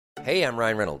Hey, I'm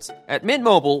Ryan Reynolds. At Mint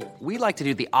Mobile, we like to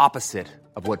do the opposite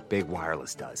of what Big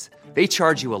Wireless does. They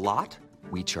charge you a lot,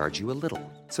 we charge you a little.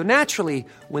 So naturally,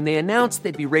 when they announced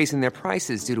they'd be raising their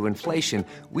prices due to inflation,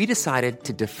 we decided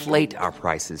to deflate our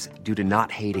prices due to not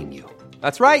hating you.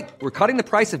 That's right. We're cutting the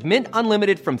price of Mint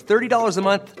Unlimited from $30 a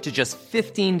month to just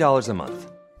 $15 a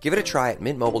month. Give it a try at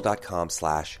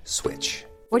mintmobile.com/switch.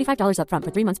 $45 up front for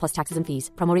 3 months plus taxes and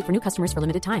fees. Promo rate for new customers for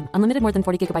limited time. Unlimited more than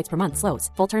 40 gigabytes per month. Slows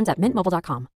full terms at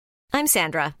mintmobile.com. I'm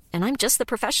Sandra, and I'm just the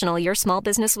professional your small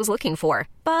business was looking for.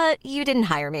 But you didn't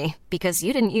hire me because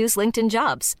you didn't use LinkedIn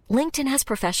Jobs. LinkedIn has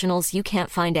professionals you can't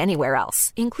find anywhere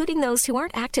else, including those who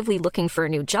aren't actively looking for a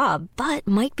new job, but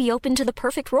might be open to the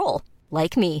perfect role,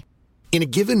 like me. In a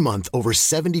given month, over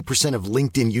 70% of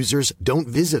LinkedIn users don't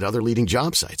visit other leading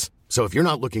job sites. So if you're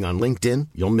not looking on LinkedIn,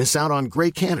 you'll miss out on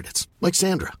great candidates like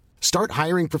Sandra. Start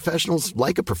hiring professionals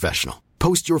like a professional.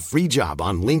 Post your free job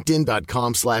on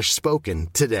linkedin.com/spoken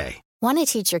today. Want to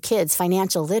teach your kids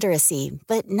financial literacy,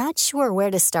 but not sure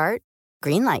where to start?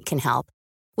 Greenlight can help.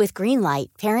 With Greenlight,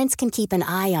 parents can keep an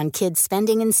eye on kids'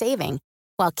 spending and saving,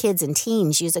 while kids and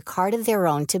teens use a card of their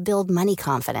own to build money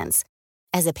confidence.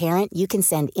 As a parent, you can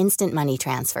send instant money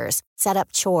transfers, set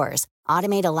up chores,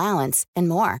 automate allowance, and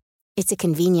more. It's a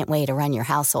convenient way to run your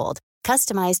household,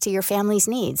 customized to your family's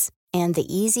needs, and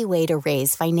the easy way to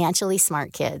raise financially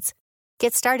smart kids.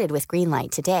 Get started with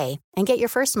Greenlight today and get your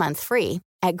first month free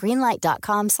at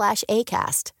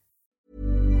greenlight.com/ACAST.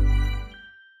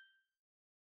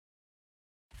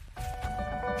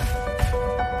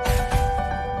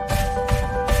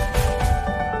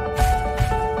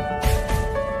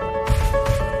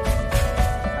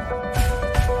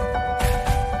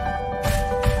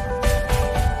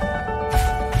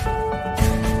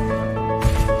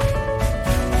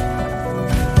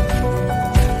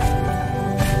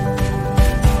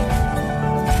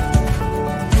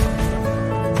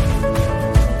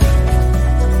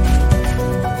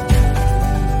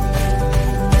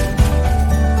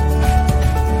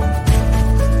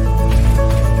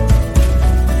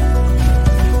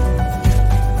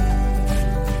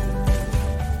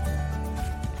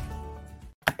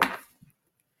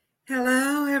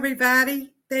 Hello,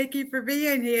 everybody. Thank you for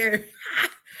being here.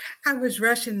 I was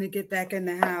rushing to get back in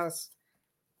the house.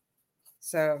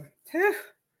 So,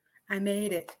 I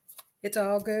made it. It's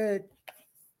all good.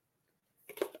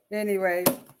 Anyway,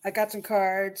 I got some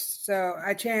cards. So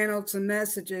I channeled some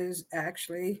messages,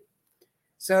 actually.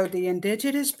 So the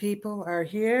indigenous people are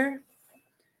here.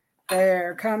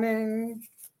 They're coming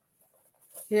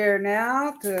here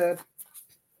now to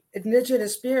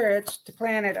indigenous spirits to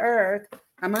planet Earth.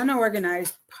 I'm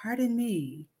unorganized, pardon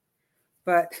me,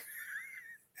 but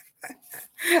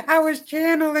I was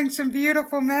channeling some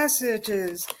beautiful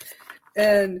messages,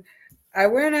 and I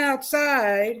went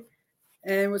outside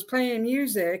and was playing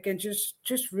music and just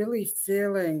really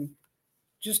feeling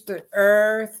just the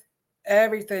earth,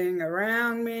 everything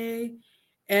around me.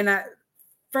 And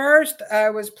first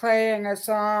I was playing a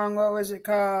song, what was it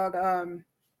called?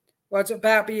 Well, it's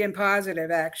about being positive,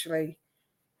 actually.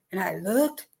 And I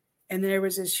looked, and there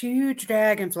was this huge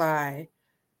dragonfly,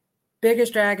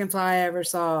 biggest dragonfly I ever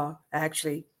saw,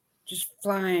 actually, just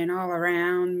flying all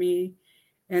around me.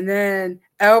 And then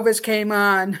Elvis came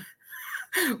on.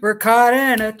 We're caught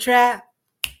in a trap.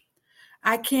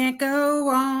 I can't go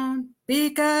on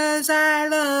because I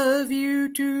love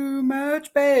you too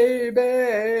much,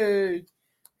 baby.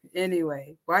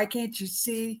 Anyway, why can't you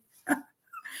see?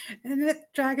 And the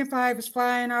dragonfly was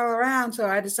flying all around, so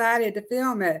I decided to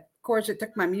film it. Of course, it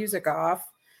took my music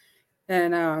off,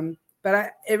 and but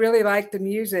I really liked the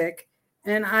music,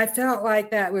 and I felt like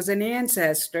that was an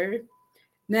ancestor.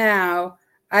 Now,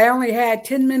 I only had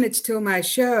 10 minutes till my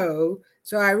show,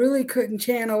 so I really couldn't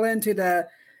channel into the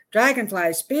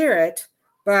dragonfly spirit,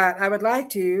 but I would like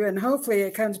to, and hopefully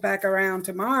it comes back around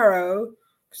tomorrow,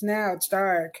 because now it's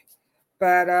dark.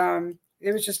 But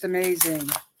it was just amazing.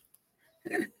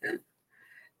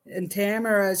 And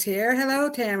Tamara's here. Hello,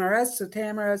 Tamara. So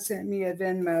Tamara sent me a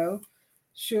Venmo.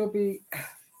 She'll be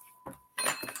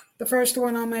the first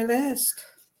one on my list.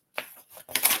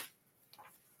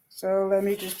 So let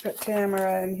me just put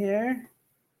Tamara in here.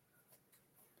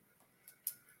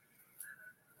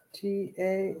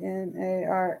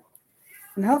 Tanar.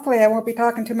 And hopefully I won't be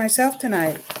talking to myself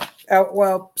tonight.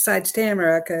 Well, besides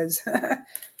Tamara, because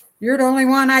you're the only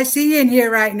one I see in here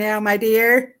right now, my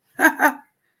dear.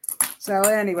 So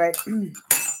anyway,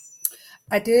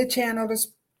 I did channel the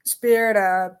spirit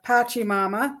of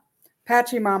Pachimama.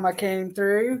 Pachimama came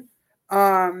through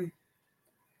in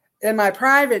my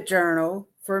private journal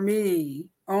for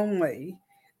me only.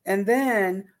 And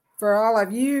then for all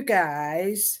of you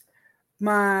guys,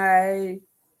 my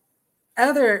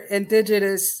other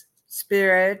indigenous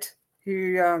spirit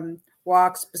who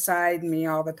walks beside me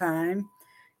all the time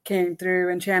came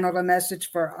through and channeled a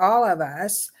message for all of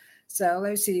us. So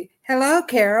let's see. Hello,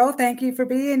 Carol. Thank you for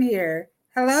being here.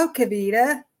 Hello,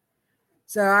 Kavita.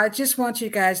 So I just want you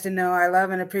guys to know I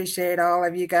love and appreciate all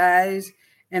of you guys,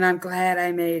 and I'm glad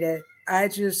I made it. I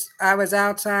was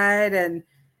outside and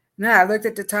I looked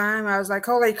at the time. I was like,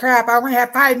 holy crap, I only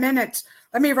have 5 minutes.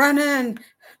 Let me run in,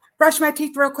 brush my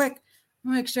teeth real quick.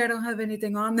 Make sure I don't have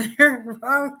anything on there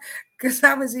because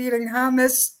I was eating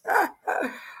hummus.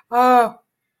 Oh,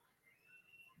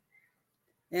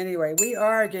 anyway, we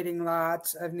are getting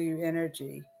lots of new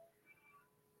energy.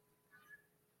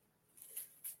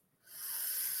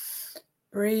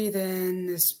 Breathe in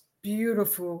this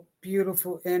beautiful,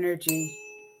 beautiful energy.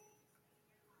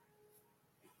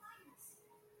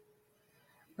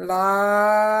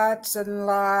 Lots and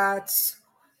lots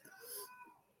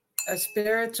of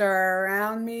spirits are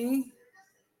around me.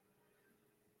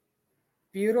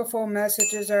 Beautiful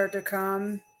messages are to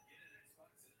come.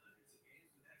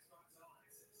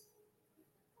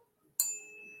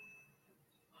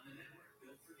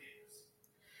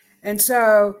 And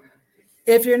so,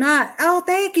 if you're not,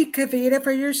 thank you, Kavita,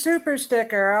 for your super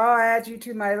sticker. I'll add you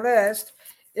to my list.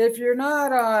 If you're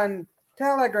not on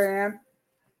Telegram,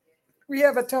 we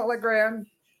have a Telegram.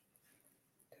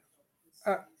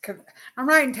 I'm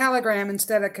writing Telegram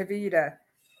instead of Kavita.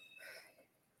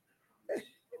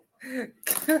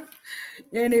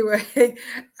 Anyway,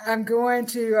 I'm going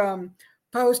to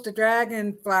post a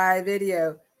dragonfly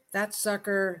video. That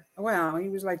sucker, well, he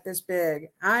was like this big.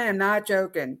 I am not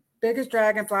joking. Biggest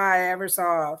dragonfly I ever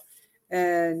saw.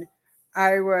 And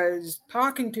I was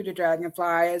talking to the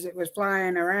dragonfly as it was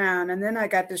flying around. And then I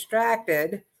got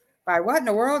distracted by, what in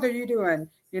the world are you doing?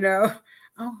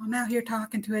 Oh, I'm out here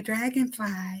talking to a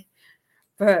dragonfly.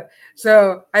 But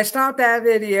so I stopped that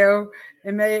video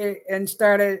and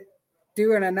started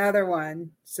doing another one.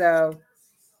 So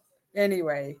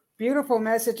anyway, beautiful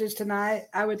messages tonight.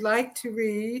 I would like to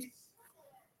read.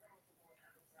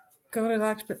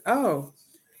 Goldilocks put, oh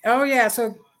yeah.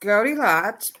 So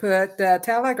Goldilocks put the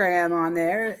Telegram on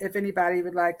there if anybody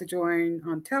would like to join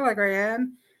on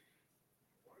Telegram.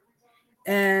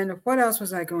 And what else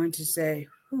was I going to say?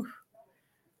 Whew,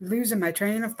 losing my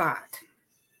train of thought.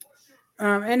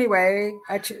 Anyway,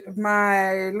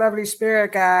 my lovely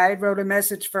spirit guide wrote a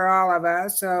message for all of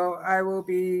us, so I will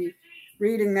be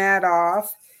reading that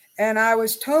off. And I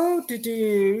was told to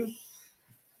do,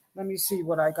 let me see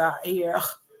what I got here.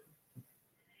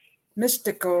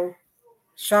 Mystical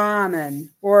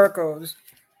shaman oracles.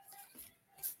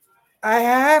 I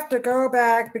have to go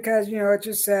back because, it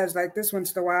just says like this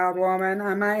one's the wild woman.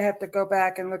 I might have to go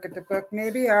back and look at the book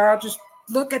maybe, or I'll just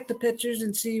look at the pictures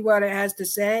and see what it has to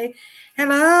say.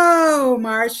 Hello,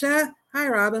 Marcia. Hi,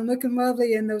 Robin. Looking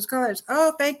lovely in those colors.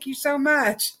 Oh, thank you so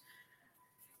much.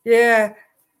 Yeah.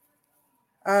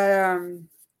 I'm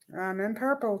in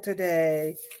purple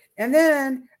today. And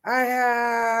then I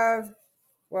have,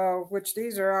 which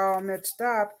these are all mixed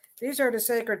up. These are the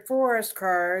Sacred Forest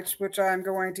cards, which I'm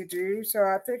going to do. So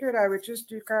I figured I would just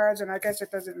do cards, and I guess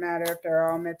it doesn't matter if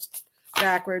they're all mixed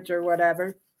backwards or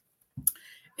whatever.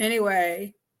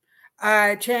 Anyway,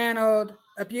 I channeled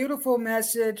a beautiful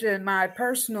message in my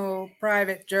personal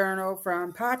private journal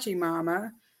from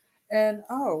Pachamama. And,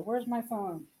 where's my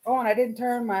phone? Oh, and I didn't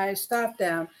turn my stuff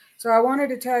down. So I wanted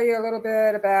to tell you a little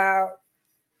bit about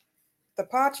the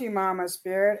Pachamama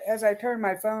spirit as I turn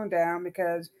my phone down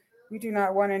because we do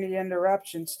not want any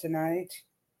interruptions tonight.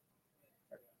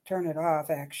 Turn it off,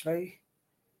 actually.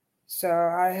 So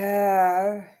I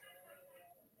have,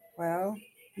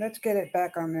 let's get it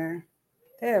back on there.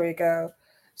 There we go.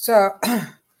 So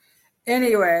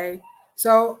anyway,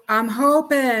 so I'm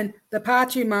hoping the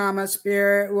Pachamama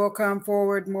spirit will come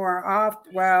forward more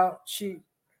often. Well, she's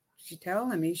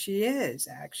telling me she is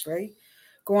actually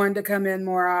going to come in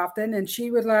more often, and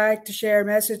she would like to share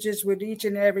messages with each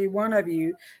and every one of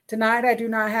you. Tonight, I do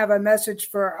not have a message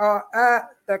for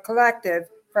the collective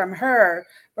from her,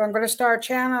 but I'm going to start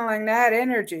channeling that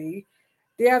energy.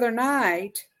 The other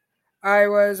night, I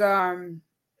was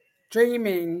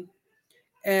dreaming,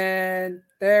 and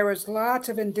there was lots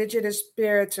of indigenous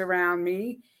spirits around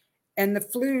me, and the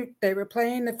flute, they were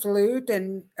playing the flute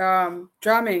and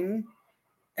drumming.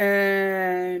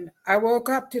 And I woke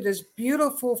up to this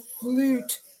beautiful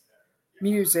flute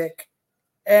music,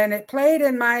 and it played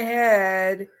in my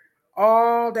head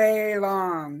all day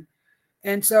long.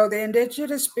 And so the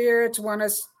indigenous spirits want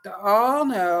us to all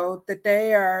know that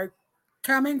they are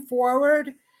coming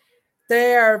forward.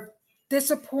 They are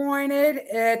disappointed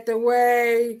at the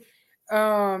way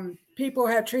people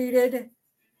have treated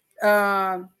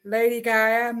Lady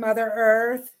Gaia, Mother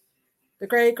Earth, the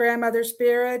great-grandmother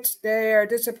spirits, they are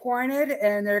disappointed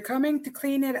and they're coming to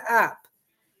clean it up.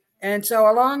 And so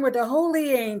along with the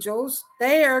holy angels,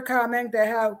 they are coming to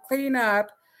help clean up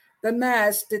the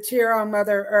mess that's here on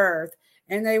Mother Earth.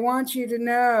 And they want you to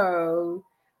know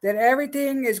that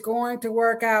everything is going to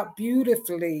work out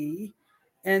beautifully.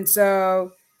 And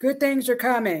so good things are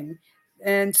coming.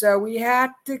 And so we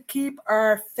have to keep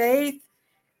our faith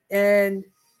in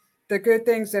the good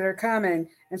things that are coming.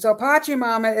 And so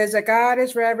Pachamama is a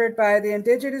goddess revered by the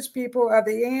indigenous people of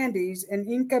the Andes in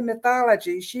Inca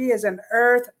mythology. She is an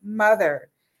earth mother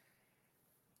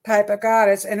type of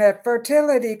goddess and a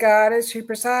fertility goddess who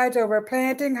presides over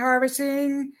planting,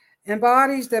 harvesting,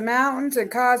 embodies the mountains and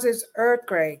causes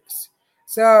earthquakes.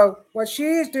 So what she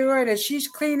is doing is she's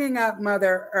cleaning up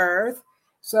Mother Earth.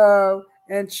 So,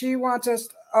 and she wants us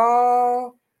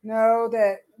all know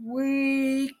that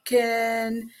we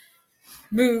can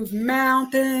move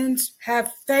mountains,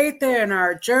 have faith in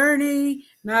our journey,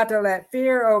 not to let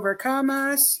fear overcome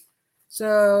us.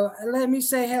 So let me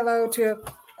say hello to,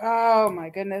 oh my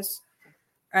goodness.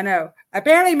 I know. I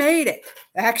barely made it.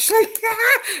 Actually,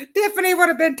 Tiffany would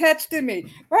have been texting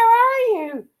me. Where are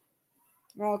you?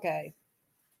 Okay.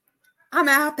 I'm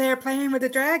out there playing with the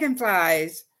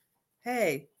dragonflies.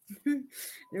 Hey,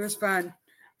 it was fun.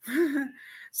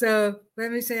 So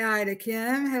let me say hi to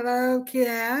Kim. Hello,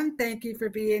 Kim. Thank you for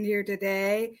being here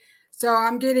today. So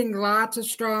I'm getting lots of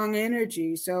strong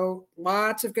energy. So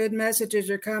lots of good messages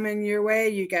are coming your way,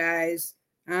 you guys.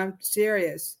 I'm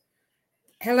serious.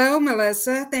 Hello,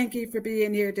 Melissa. Thank you for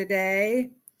being here today.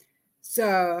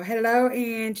 So hello,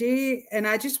 Angie. And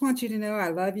I just want you to know I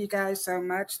love you guys so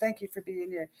much. Thank you for being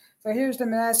here. So here's the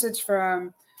message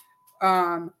from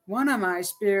one of my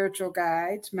spiritual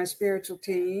guides, my spiritual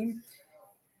team.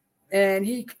 And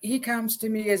he comes to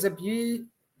me as a beautiful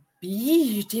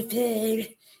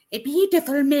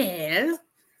male,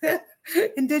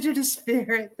 indigenous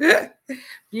spirit.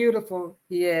 Beautiful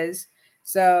he is.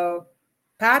 So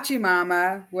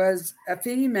Pachamama was a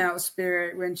female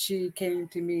spirit when she came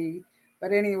to me.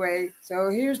 But anyway, so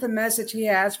here's the message he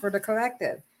has for the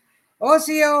collective.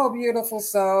 Osio, beautiful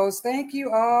souls, thank you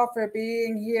all for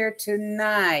being here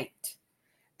tonight.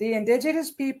 The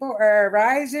indigenous people are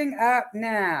rising up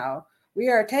now. We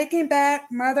are taking back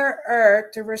Mother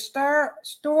Earth to restore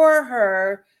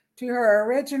her to her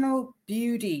original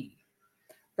beauty.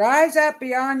 Rise up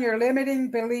beyond your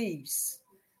limiting beliefs.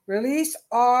 Release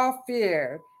all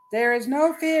fear. There is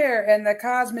no fear in the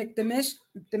cosmic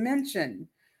dimension.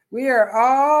 We are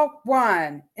all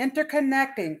one,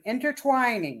 interconnecting,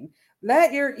 intertwining.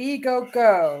 Let your ego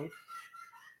go.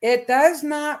 It does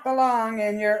not belong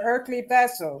in your earthly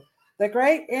vessel. The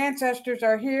great ancestors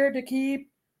are here to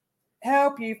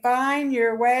help you find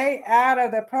your way out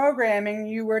of the programming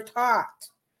you were taught.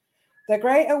 The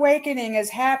great awakening is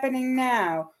happening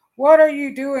now. What are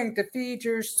you doing to feed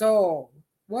your soul?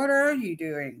 What are you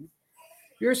doing?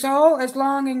 Your soul is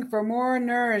longing for more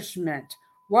nourishment.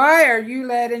 Why are you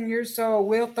letting your soul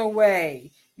wilt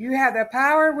away? You have the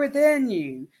power within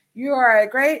you. You are a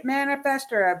great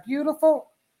manifester of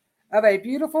a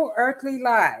beautiful earthly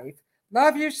life.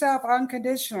 Love yourself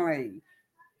unconditionally,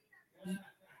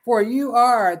 for you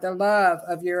are the love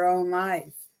of your own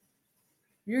life.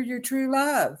 You're your true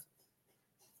love.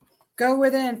 Go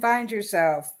within, find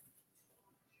yourself.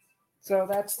 So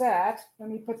that's that. Let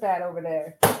me put that over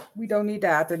there. We don't need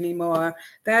that anymore.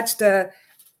 That's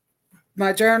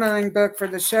my journaling book for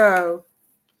the show.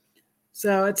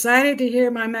 So excited to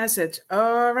hear my message.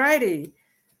 All righty.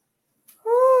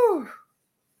 Whew.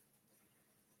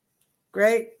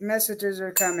 Great messages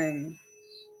are coming.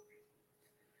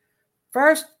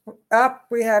 First up,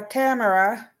 we have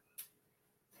Tamara.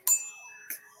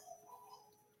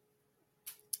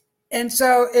 And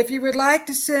so if you would like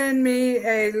to send me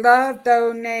a love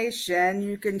donation,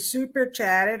 you can super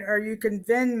chat it or you can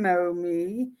Venmo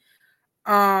me.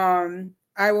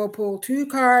 I will pull 2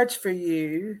 cards for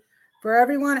you. For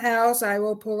everyone else, I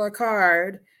will pull a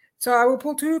card. So I will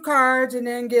pull 2 cards and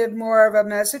then give more of a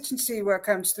message and see what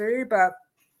comes through. But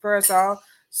for us all,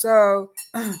 so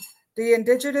the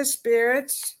indigenous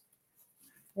spirits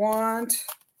want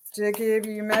to give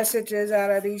you messages out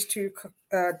of these 2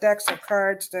 decks of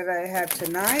cards that I have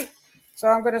tonight. So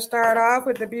I'm going to start off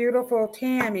with the beautiful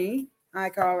Tammy. I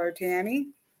call her Tammy.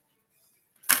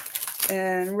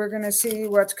 And we're going to see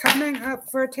what's coming up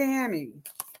for Tammy.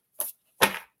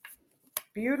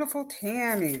 Beautiful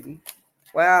Tammy.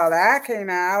 Wow, that came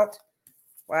out.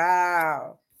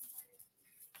 Wow.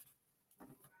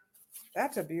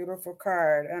 That's a beautiful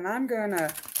card. And I'm going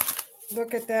to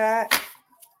look at that.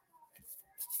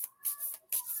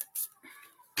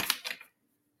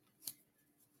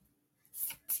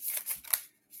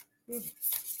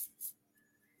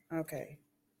 Okay.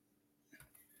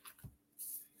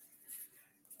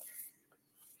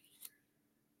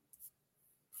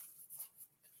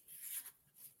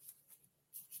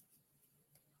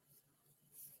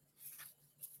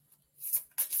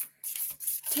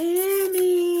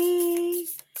 Tammy,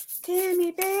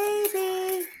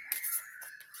 baby.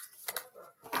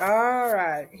 All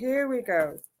right, here we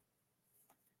go.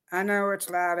 I know it's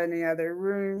loud in the other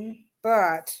room,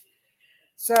 but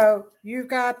so you've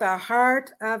got the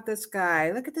heart of the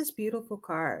sky. Look at this beautiful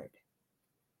card.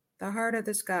 The heart of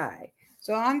the sky.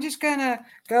 So I'm just going to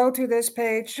go to this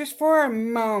page just for a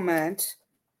moment.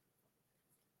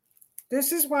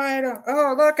 This is why I don't.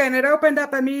 Oh, look, and it opened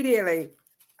up immediately.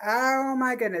 Oh,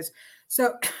 my goodness.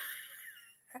 So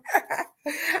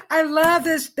I love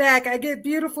this deck. I get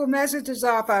beautiful messages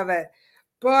off of it,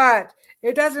 but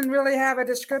it doesn't really have a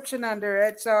description under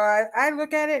it. So I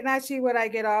look at it and I see what I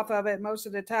get off of it most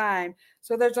of the time.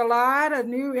 So there's a lot of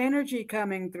new energy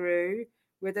coming through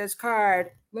with this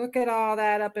card. Look at all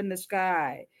that up in the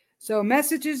sky. So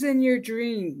messages in your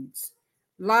dreams.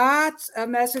 Lots of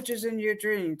messages in your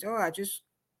dreams. Oh, I just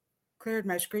cleared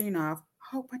my screen off.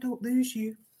 Hope I don't lose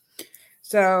you.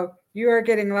 So you are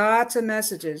getting lots of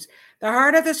messages. The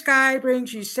heart of the sky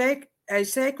brings you a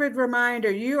sacred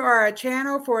reminder. You are a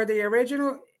channel for the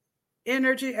original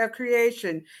energy of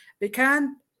creation.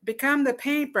 Become the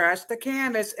paintbrush, the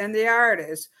canvas, and the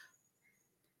artist.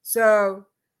 So,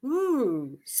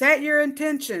 set your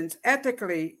intentions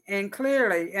ethically and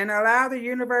clearly and allow the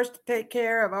universe to take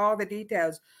care of all the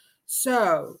details.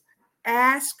 So,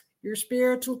 ask your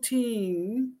spiritual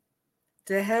team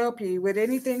to help you with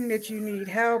anything that you need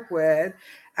help with.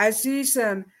 I see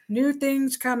some new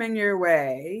things coming your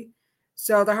way.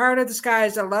 So the heart of the sky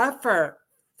is a love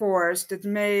force that's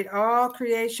made all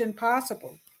creation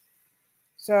possible.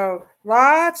 So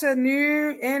lots of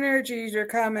new energies are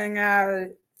coming out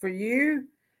for you.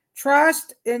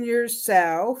 Trust in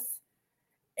yourself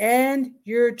and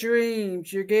your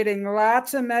dreams. You're getting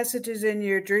lots of messages in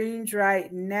your dreams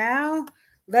right now.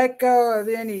 Let go of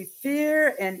any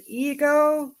fear and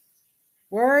ego.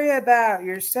 Worry about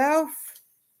yourself.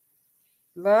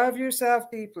 Love yourself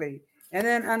deeply. And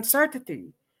then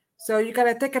uncertainty. So you got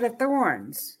a thicket of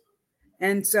thorns.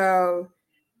 And so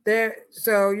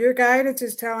your guidance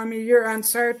is telling me you're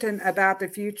uncertain about the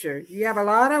future. You have a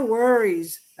lot of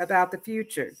worries about the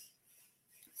future.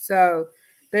 So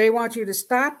they want you to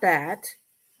stop that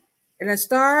and then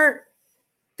start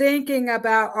thinking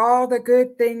about all the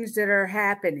good things that are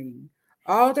happening,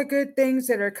 all the good things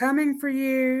that are coming for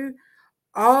you,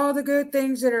 all the good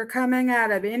things that are coming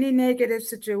out of any negative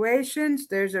situations.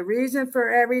 There's a reason for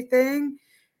everything.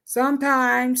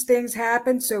 Sometimes things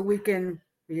happen so we can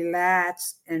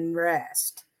relax and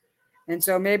rest. And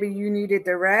so maybe you needed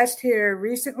the rest here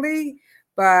recently,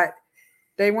 but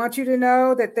they want you to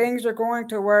know that things are going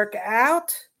to work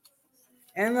out.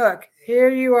 And look, here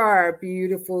you are,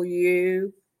 beautiful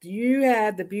you. You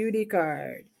have the beauty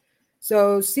card.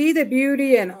 So see the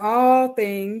beauty in all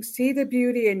things. See the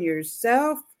beauty in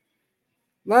yourself.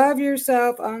 Love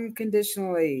yourself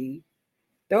unconditionally.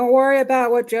 Don't worry about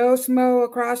what Joe Smo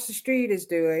across the street is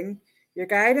doing. Your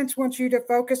guidance wants you to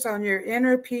focus on your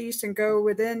inner peace and go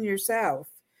within yourself.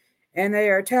 And they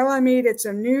are telling me that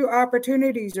some new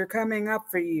opportunities are coming up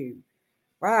for you.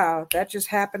 Wow, that just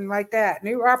happened like that.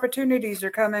 New opportunities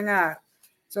are coming up.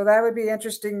 So that would be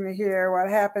interesting to hear what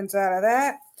happens out of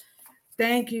that.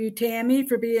 Thank you, Tammy,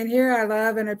 for being here. I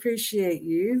love and appreciate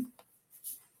you.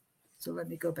 So let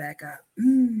me go back up.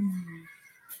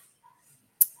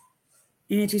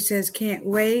 Angie says, can't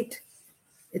wait.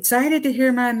 Excited to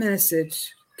hear my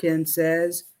message, Ken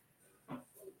says.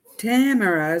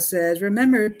 Tamara says,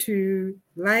 remember to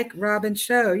like Robin's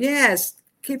show. Yes,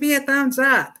 give me a thumbs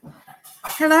up.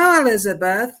 Hello,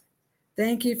 Elizabeth.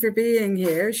 Thank you for being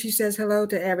here. She says hello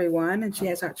to everyone, and she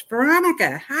has hearts.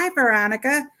 Veronica. Hi,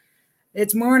 Veronica.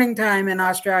 It's morning time in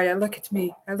Australia. Look at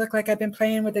me. I look like I've been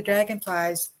playing with the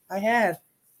dragonflies. I have.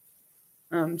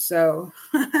 So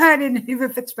I didn't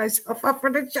even fix myself up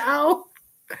for the show.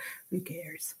 Who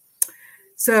cares?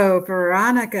 So,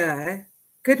 Veronica.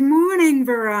 Good morning,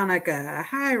 Veronica.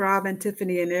 Hi, Robin,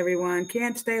 Tiffany, and everyone.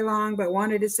 Can't stay long, but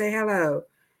wanted to say hello.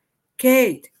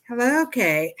 Kate. Hello,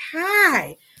 Kate.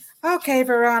 Hi. Okay,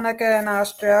 Veronica in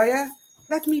Australia.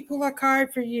 Let me pull a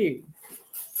card for you.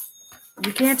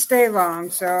 You can't stay long,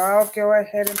 so I'll go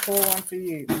ahead and pull one for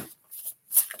you.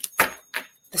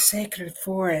 The sacred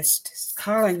forest is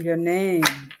calling your name.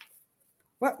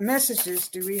 What messages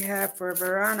do we have for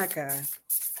Veronica?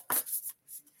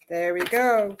 There we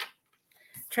go.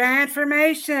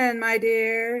 Transformation, my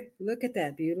dear. Look at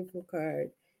that beautiful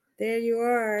card. There you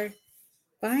are.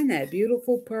 Find that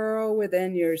beautiful pearl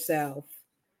within yourself.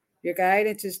 Your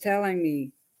guidance is telling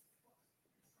me,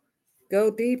 go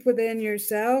deep within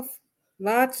yourself.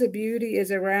 Lots of beauty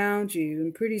is around you,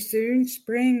 and pretty soon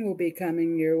spring will be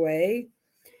coming your way,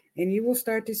 and you will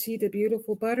start to see the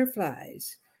beautiful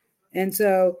butterflies. And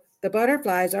so the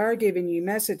butterflies are giving you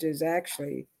messages,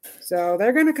 actually. So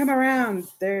they're going to come around.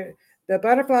 The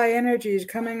butterfly energy is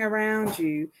coming around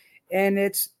you, and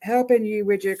it's helping you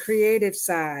with your creative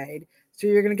side. So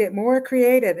you're going to get more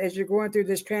creative as you're going through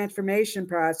this transformation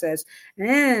process,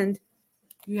 and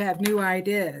you have new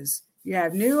ideas. You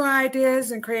have new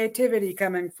ideas and creativity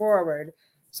coming forward.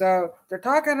 So they're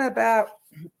talking about,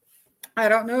 I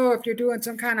don't know if you're doing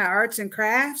some kind of arts and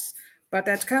crafts, but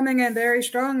that's coming in very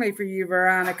strongly for you,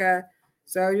 Veronica.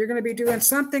 So you're going to be doing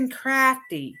something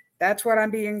crafty. That's what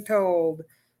I'm being told.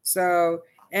 So,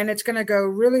 and it's going to go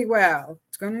really well.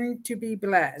 It's going to be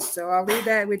blessed. So I'll leave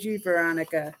that with you,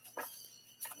 Veronica.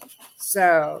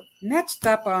 So next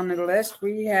up on the list,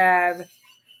 we have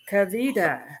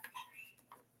Kavita.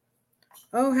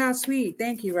 Oh, how sweet.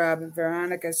 Thank you, Robin,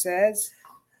 Veronica says.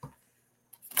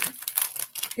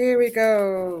 Here we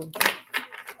go.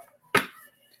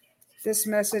 This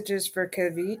message is for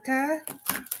Kavita.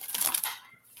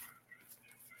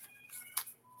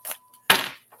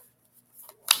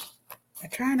 I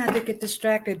try not to get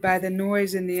distracted by the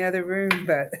noise in the other room,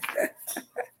 but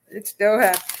it still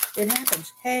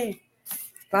happens. Hey,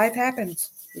 life happens.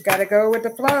 You got to go with the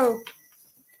flow.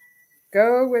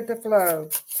 Go with the flow.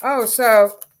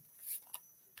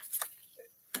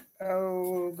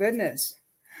 Oh, goodness.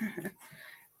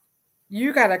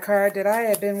 You got a card that I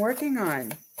have been working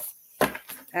on,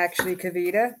 actually,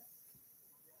 Kavita.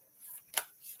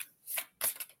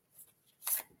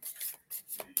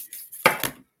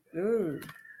 Ooh.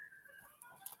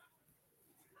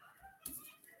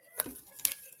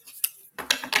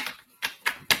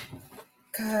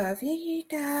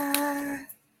 Kavita.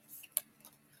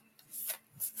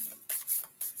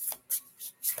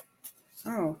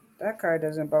 Oh, that card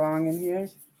doesn't belong in here.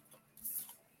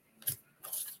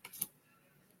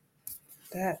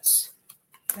 That's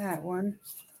that one.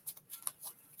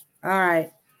 All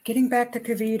right, getting back to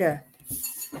Kavita.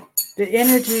 The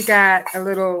energy got a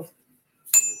little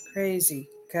crazy.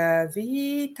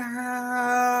 Kavita.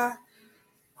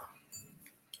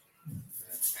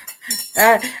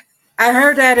 I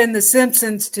heard that in the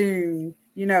Simpsons tune.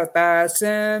 You know, The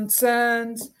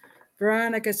Simpsons.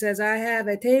 Veronica says, I have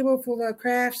a table full of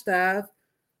craft stuff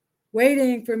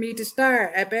waiting for me to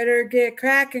start. I better get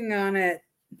cracking on it.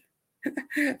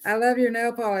 I love your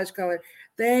nail polish color.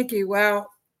 Thank you. Well,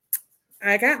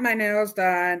 I got my nails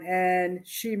done, and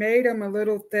she made them a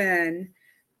little thin,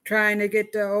 trying to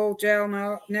get the old gel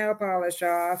nail polish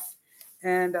off.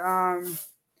 And I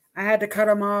had to cut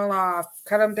them all off,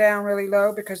 cut them down really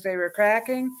low because they were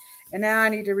cracking. And now I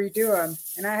need to redo them.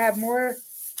 And I have more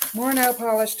nail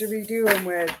polish to redo them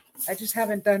with. I just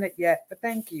haven't done it yet, but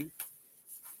thank you.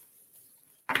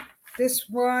 This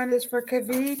one is for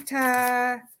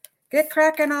Kavita. Get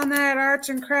cracking on that arts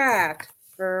and craft,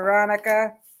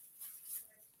 Veronica.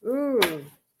 Ooh,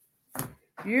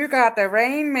 you got the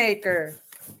Rainmaker.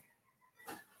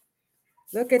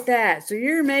 Look at that. So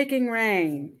you're making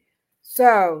rain.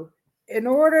 So in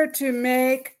order to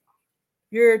make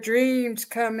your dreams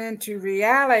come into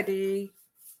reality,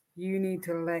 you need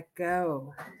to let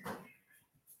go.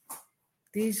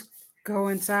 These go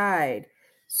inside.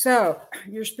 So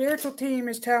your spiritual team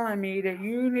is telling me that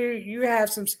you have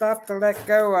some stuff to let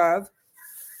go of.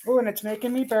 Oh, and it's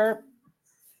making me burp.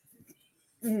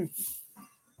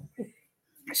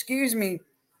 Excuse me.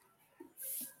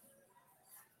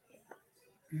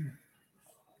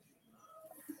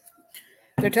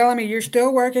 They're telling me you're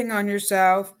still working on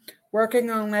yourself, working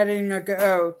on letting it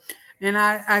go. And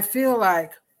I feel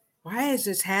like, why is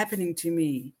this happening to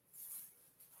me?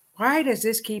 Why does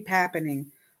this keep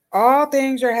happening? All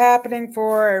things are happening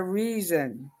for a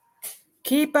reason.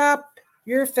 Keep up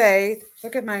your faith.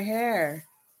 Look at my hair.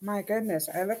 My goodness,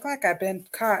 I look like I've been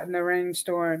caught in a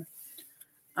rainstorm.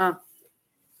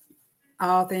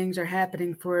 All things are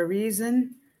happening for a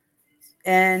reason.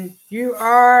 And you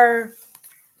are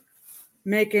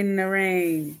making the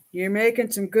rain. You're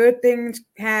making some good things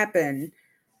happen.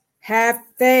 Have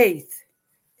faith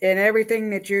in everything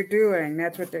that you're doing.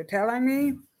 That's what they're telling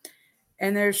me.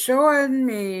 And they're showing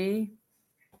me,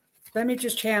 let me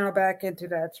just channel back into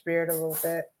that spirit a little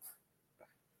bit.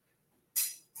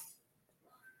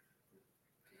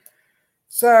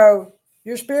 So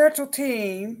your spiritual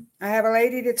team, I have a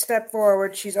lady that stepped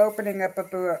forward. She's opening up a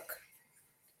book.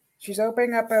 She's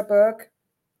opening up a book.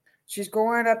 She's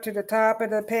going up to the top of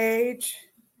the page.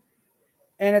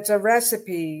 and it's a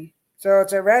recipe. So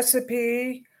it's a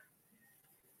recipe.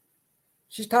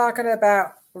 She's talking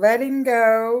about letting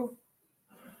go.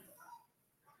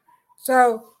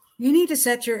 So you need to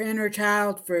set your inner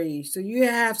child free. So you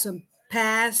have some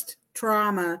past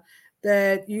trauma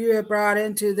that you have brought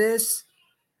into this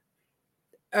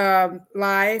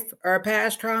life, or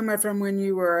past trauma from when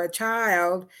you were a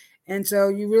child. And so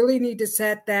you really need to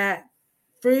set that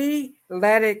free,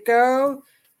 let it go,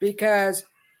 because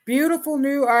beautiful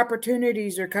new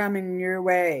opportunities are coming your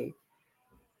way,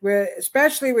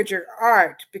 especially with your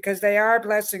art, because they are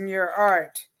blessing your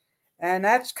art. And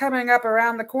that's coming up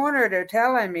around the corner, they're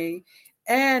telling me.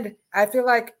 And I feel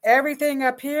like everything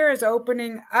up here is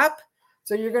opening up.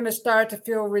 So you're going to start to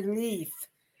feel relief.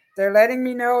 They're letting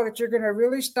me know that you're going to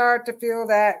really start to feel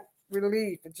that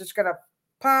relief. It's just going to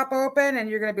pop open and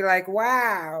you're going to be like,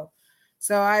 wow.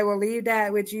 So I will leave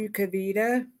that with you,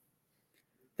 Kavita.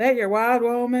 Let your wild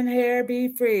woman hair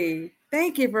be free.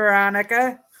 Thank you,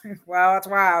 Veronica. Wow, it's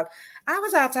wild. I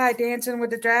was outside dancing with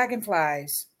the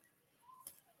dragonflies,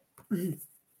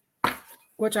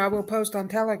 which I will post on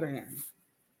Telegram.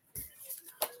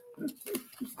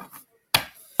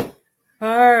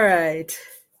 All right.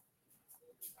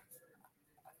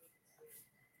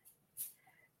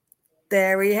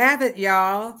 There we have it,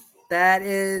 y'all. That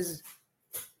is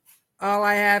all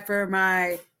I have for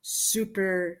my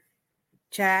super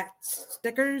chat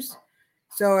stickers.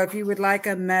 So if you would like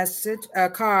a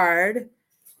card,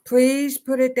 please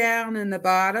put it down in the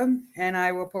bottom and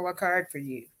I will pull a card for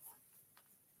you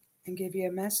and give you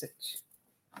a message.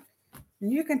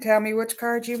 And you can tell me which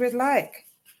card you would like.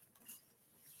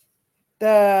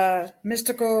 The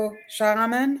mystical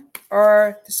shaman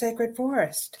or the sacred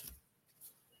forest.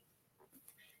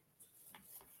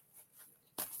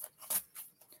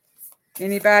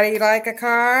 Anybody like a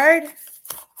card?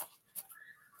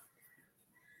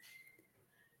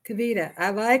 Kavita, I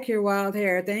like your wild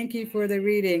hair. Thank you for the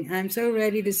reading. I'm so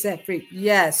ready to set free.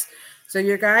 Yes. So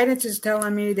your guidance is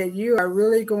telling me that you are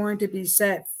really going to be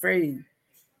set free.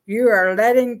 You are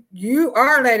letting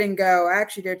go.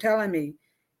 Actually, they're telling me.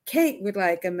 Kate would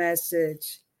like a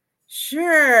message.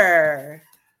 Sure.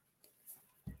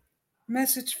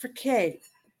 Message for Kate.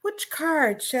 Which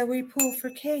card shall we pull for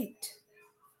Kate?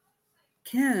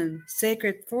 Kim,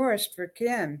 Sacred Forest for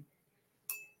Kim.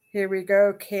 Here we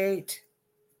go, Kate.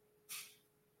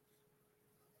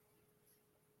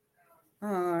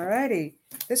 Alrighty.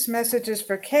 This message is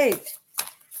for Kate,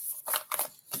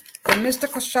 the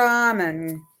mystical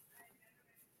shaman.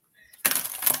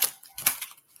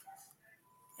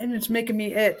 And it's making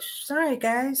me itch. Sorry,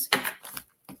 guys.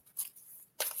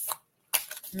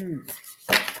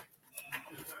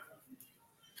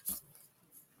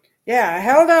 Yeah, I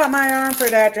held out my arm for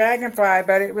that dragonfly,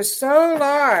 but it was so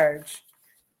large.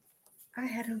 I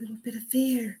had a little bit of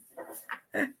fear.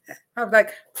 I was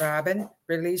like, Robin,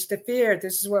 release the fear.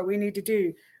 This is what we need to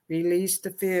do. Release the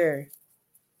fear.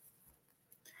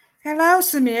 Hello,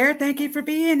 Samir. Thank you for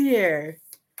being here.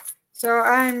 So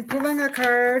I'm pulling a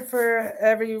card for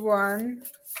everyone.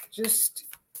 Just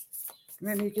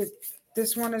let me get,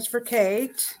 this one is for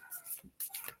Kate.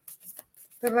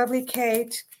 The lovely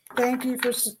Kate. Thank you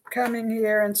for coming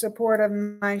here in support of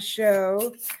my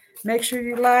show. Make sure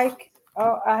you like.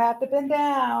 Oh, I have to bend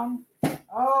down.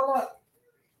 Oh, look.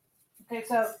 Okay,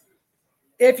 so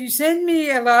if you send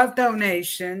me a love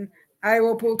donation, I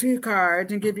will pull 2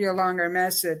 cards and give you a longer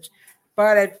message.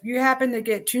 But if you happen to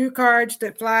get 2 cards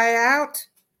that fly out,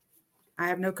 I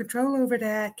have no control over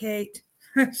that, Kate.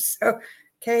 So,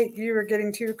 Kate, you were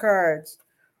getting 2 cards.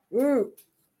 Ooh,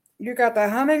 you got the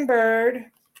hummingbird.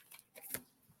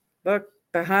 Look,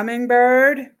 the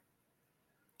hummingbird.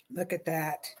 Look at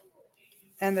that.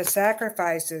 And the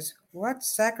sacrifices. What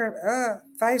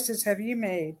sacrifices have you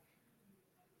made?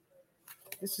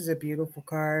 This is a beautiful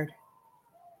card.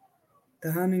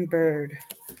 The hummingbird.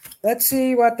 Let's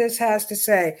see what this has to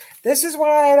say. This is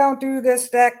why I don't do this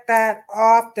deck that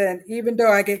often, even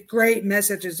though I get great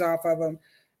messages off of them,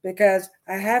 because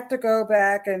I have to go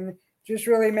back and just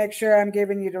really make sure I'm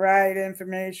giving you the right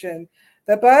information.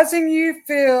 The buzzing you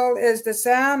feel is the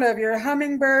sound of your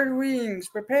hummingbird wings,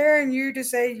 preparing you to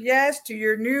say yes to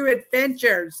your new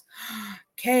adventures.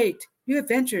 Kate, new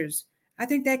adventures. I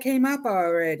think that came up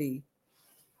already.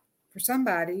 For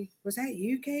somebody. Was that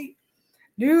you, Kate?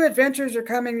 New adventures are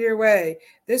coming your way.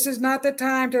 This is not the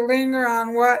time to linger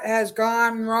on what has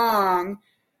gone wrong,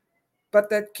 but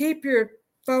to keep your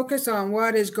focus on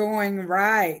what is going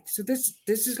right. So this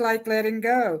is like letting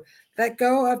go. Let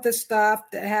go of the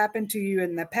stuff that happened to you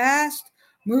in the past.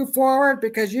 Move forward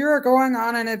because you are going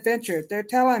on an adventure. They're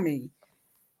telling me.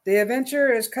 The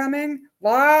adventure is coming.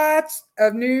 Lots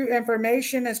of new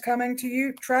information is coming to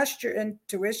you. Trust your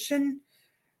intuition.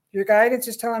 Your guidance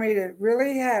is telling me to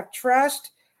really have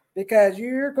trust because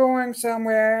you're going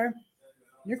somewhere.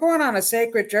 You're going on a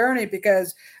sacred journey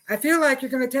because I feel like you're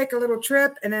going to take a little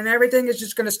trip and then everything is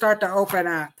just going to start to open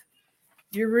up.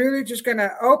 You're really just going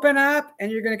to open up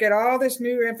and you're going to get all this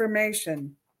new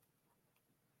information.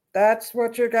 That's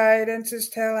what your guidance is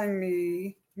telling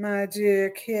me, my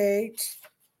dear Kate.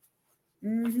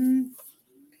 The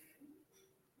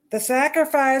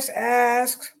sacrifice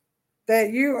asks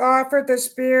that you offer the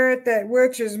spirit that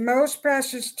which is most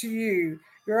precious to you.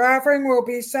 Your offering will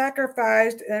be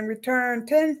sacrificed and returned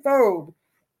tenfold.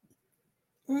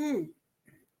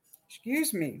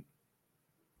 Excuse me.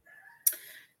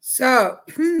 So,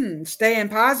 staying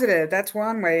positive, that's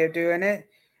one way of doing it.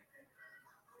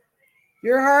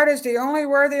 Your heart is the only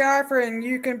worthy offering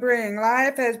you can bring.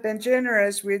 Life has been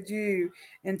generous with you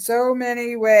in so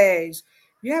many ways.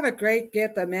 You have a great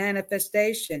gift of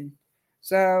manifestation.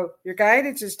 So your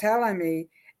guidance is telling me.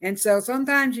 And so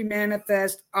sometimes you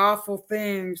manifest awful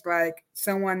things like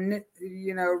someone,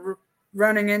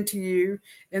 running into you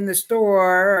in the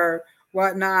store or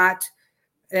whatnot.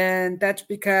 And that's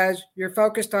because you're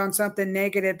focused on something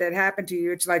negative that happened to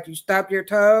you. It's like you stub your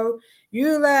toe.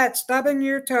 You let stubbing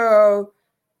your toe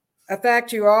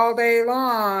affect you all day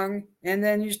long, and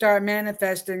then you start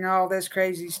manifesting all this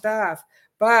crazy stuff.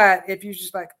 But if you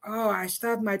just like, oh, I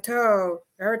stubbed my toe,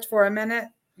 it hurts for a minute,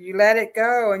 you let it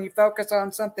go and you focus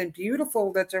on something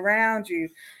beautiful that's around you.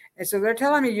 And so they're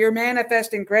telling me you're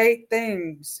manifesting great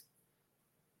things.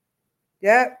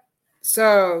 Yep.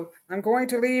 So I'm going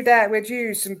to leave that with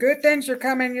you. Some good things are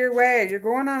coming your way. You're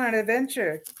going on an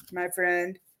adventure, my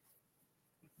friend.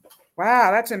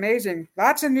 Wow, that's amazing.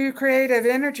 Lots of new creative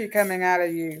energy coming out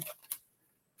of you.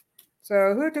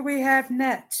 So who do we have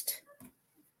next?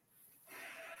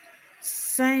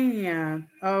 Sam.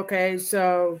 Okay,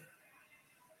 so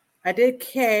I did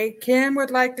Kate. Kim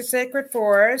would like the Sacred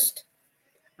Forest.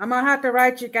 I'm going to have to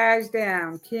write you guys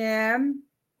down. Kim.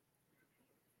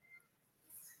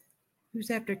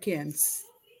 Who's after Kim?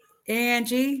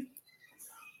 Angie.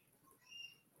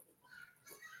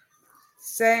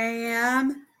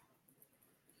 Sam.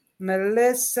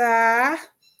 Melissa.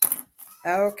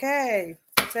 Okay.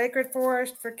 Sacred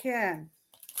Forest for Kim.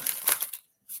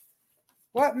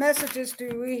 What messages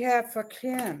do we have for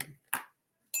Kim?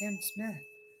 Kim Smith.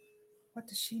 What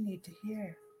does she need to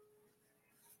hear?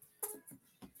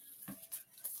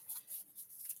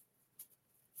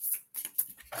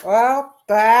 Well,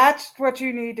 that's what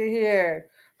you need to hear.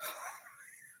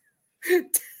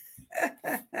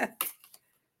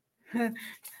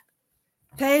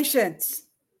 Patience.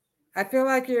 I feel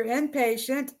like you're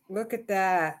impatient. Look at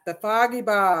that. The foggy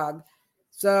bog.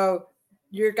 So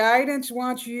your guidance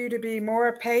wants you to be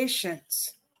more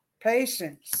patient.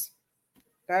 Patience.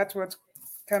 That's what's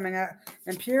coming out.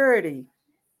 And purity.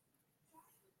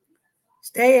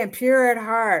 Stay in pure at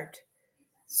heart.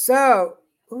 So,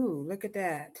 look at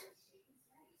that.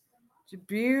 It's a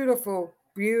beautiful,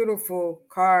 beautiful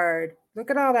card.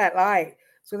 Look at all that light.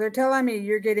 So they're telling me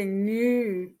you're getting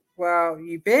new. Well,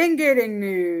 you've been getting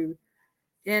new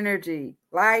energy,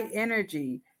 light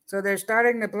energy. So they're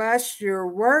starting to bless your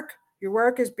work. Your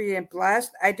work is being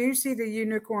blessed. I do see the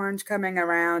unicorns coming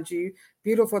around you.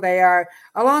 Beautiful they are,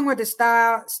 along with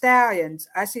the stallions.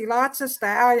 I see lots of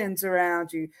stallions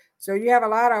around you. So you have a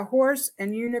lot of horse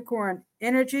and unicorn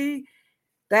energy.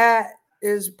 That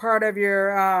is part of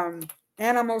your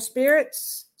animal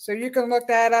spirits. So you can look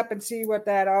that up and see what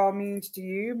that all means to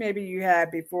you. Maybe you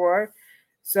have before.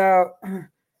 So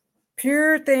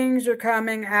pure things are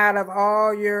coming out of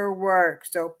all your work.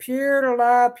 So pure to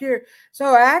love, pure.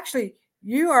 So actually,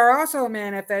 you are also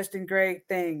manifesting great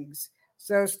things.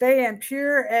 So stay in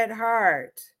pure at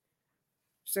heart.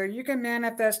 So you can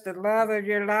manifest the love of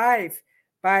your life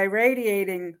by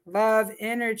radiating love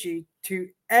energy to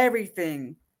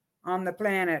everything on the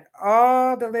planet,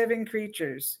 all the living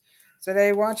creatures. So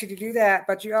they want you to do that.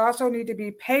 But you also need to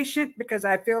be patient because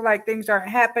I feel like things aren't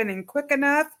happening quick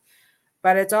enough.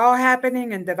 But it's all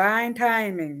happening in divine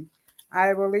timing.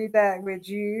 I will leave that with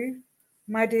you,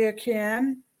 my dear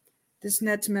Kim. This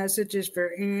next message is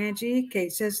for Angie.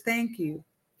 Kate says, thank you.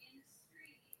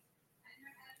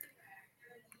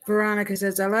 Veronica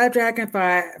says, I love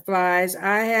dragonflies.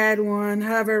 I had one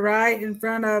hover right in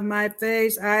front of my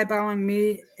face, eyeballing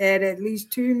me at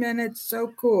least 2 minutes.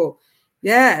 So cool.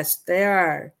 Yes, they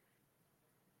are.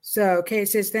 So Kate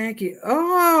says, thank you.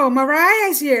 Oh,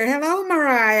 Mariah's here. Hello,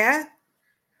 Mariah.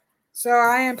 So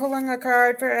I am pulling a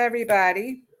card for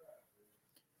everybody.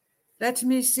 Let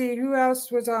me see who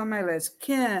else was on my list.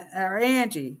 Kim or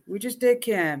Angie. We just did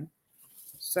Kim.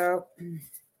 So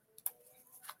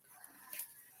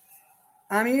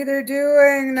I'm either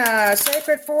doing the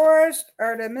Sacred Forest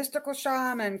or the Mystical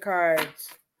Shaman cards.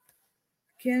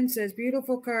 Ken says,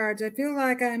 beautiful cards. I feel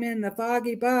like I'm in the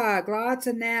foggy bog. Lots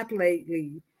of nap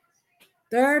lately.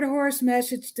 Third horse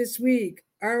message this week.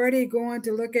 Already going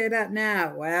to look it up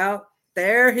now. Well,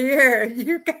 they're here.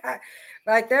 You got,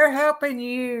 like, they're helping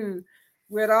you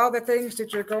with all the things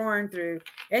that you're going through.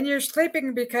 And you're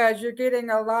sleeping because you're getting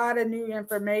a lot of new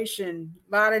information,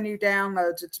 a lot of new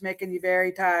downloads. It's making you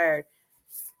very tired.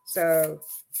 So,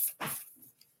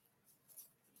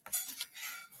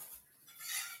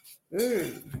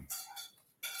 ooh.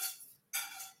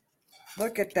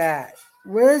 Look at that.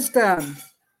 Wisdom.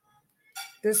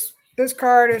 This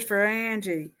card is for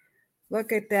Angie.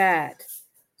 Look at that.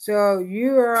 So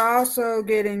you are also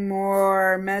getting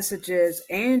more messages.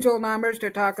 Angel numbers.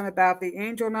 They're talking about the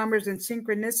angel numbers and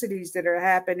synchronicities that are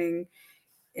happening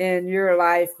in your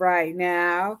life right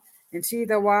now. And see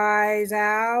the wise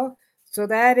owl? So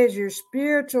that is your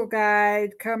spiritual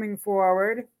guide coming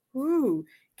forward. Ooh,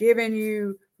 giving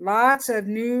you lots of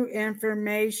new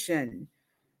information.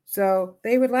 So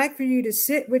they would like for you to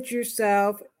sit with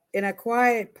yourself in a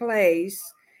quiet place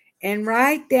and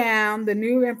write down the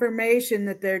new information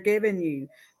that they're giving you,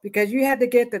 because you had to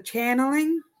get the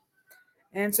channeling.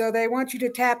 And so they want you to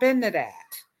tap into that.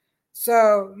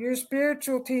 So your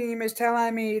spiritual team is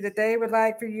telling me that they would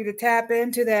like for you to tap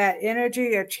into that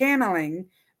energy of channeling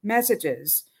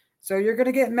messages. So you're going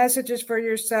to get messages for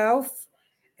yourself.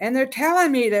 And they're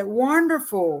telling me that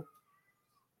wonderful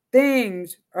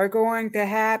things are going to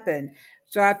happen.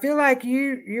 So I feel like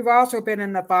you've also been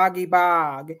in the foggy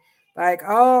bog. Like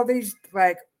all these,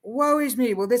 like, woe is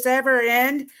me. Will this ever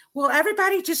end? Will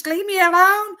everybody just leave me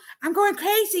alone? I'm going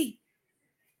crazy.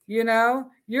 You know,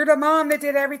 you're the mom that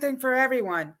did everything for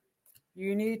everyone.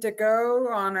 You need to go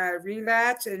on a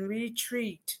relapse and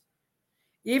retreat.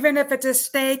 Even if it's a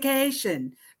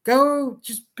staycation, go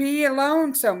just be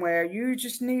alone somewhere. You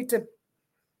just need to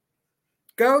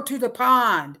go to the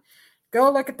pond.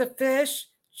 Go look at the fish.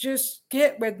 Just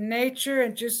get with nature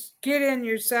and just get in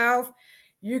yourself.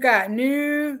 You got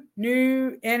new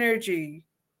energy,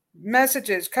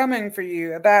 messages coming for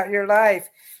you about your life,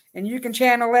 and you can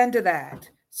channel into that.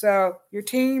 So your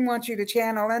team wants you to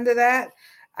channel into that.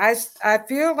 I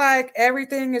feel like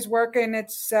everything is working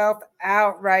itself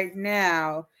out right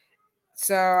now.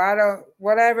 So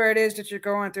whatever it is that you're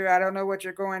going through, I don't know what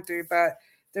you're going through, but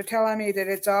they're telling me that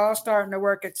it's all starting to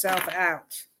work itself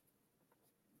out.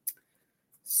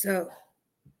 So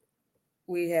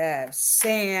we have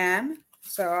Sam.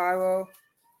 So I will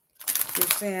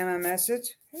give Sam a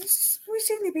message. We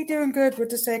seem to be doing good with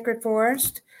the Sacred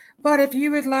Forest. But if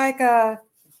you would like a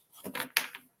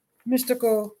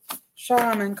Mystical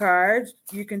Shaman card,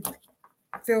 you can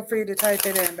feel free to type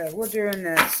it in. But we're doing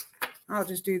this. I'll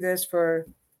just do this for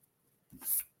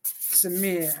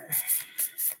Samir.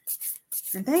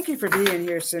 And thank you for being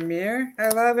here, Samir. I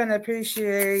love and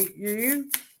appreciate you.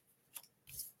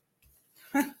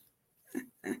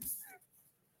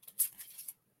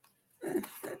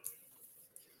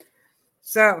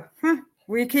 So,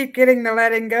 we keep getting the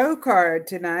letting go card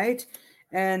tonight.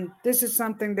 And this is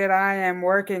something that I am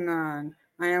working on.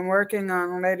 I am working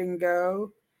on letting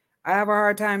go. I have a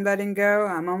hard time letting go.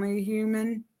 I'm only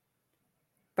human,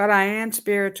 but I am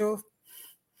spiritual.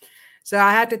 So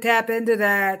I have to tap into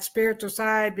that spiritual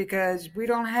side, because we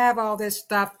don't have all this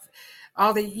stuff,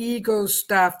 all the ego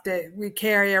stuff that we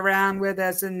carry around with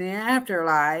us in the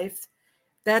afterlife.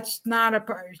 That's not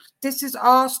this is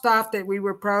all stuff that we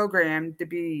were programmed to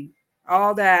be.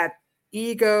 All that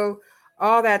ego,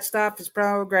 all that stuff is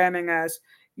programming us.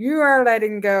 You are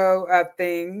letting go of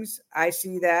things. I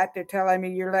see that. They're telling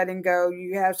me you're letting go.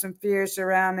 You have some fear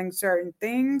surrounding certain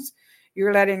things.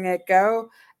 You're letting it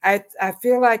go. I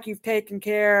feel like you've taken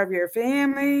care of your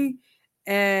family,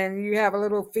 and you have a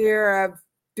little fear of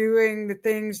doing the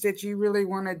things that you really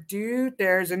want to do.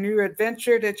 There's a new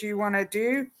adventure that you want to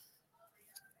do.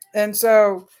 And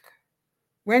so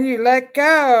when you let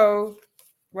go,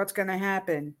 what's going to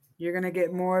happen? You're going to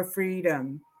get more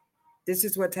freedom. This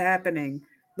is what's happening.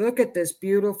 Look at this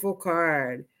beautiful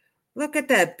card. Look at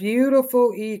that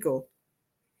beautiful eagle.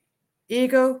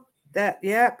 Eagle,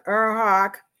 or a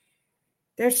hawk.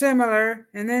 They're similar.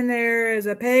 And then there is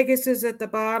a Pegasus at the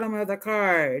bottom of the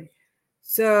card.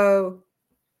 So,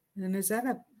 and is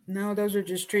that no, those are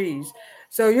just trees.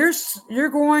 So you're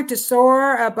going to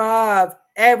soar above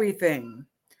everything.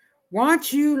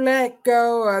 Once you let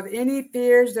go of any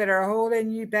fears that are holding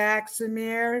you back,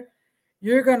 Samir,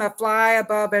 you're going to fly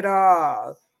above it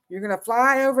all. You're going to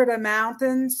fly over the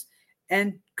mountains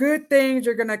and good things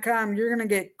are going to come. You're going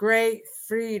to get great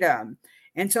freedom.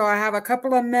 And so I have a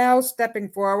couple of males stepping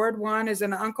forward. One is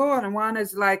an uncle and one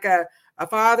is like a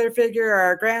father figure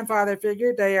or a grandfather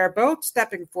figure. They are both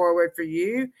stepping forward for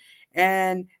you.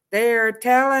 And they are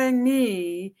telling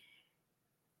me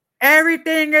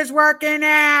everything is working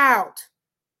out.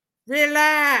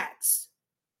 Relax.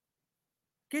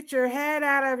 Get your head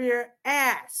out of your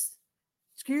ass.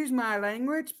 Excuse my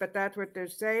language, but that's what they're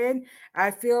saying. I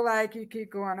feel like you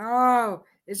keep going, oh,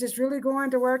 is this really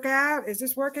going to work out? Is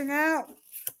this working out?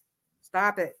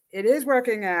 Stop it. It is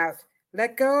working out.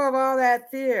 Let go of all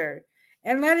that fear.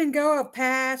 And letting go of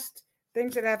past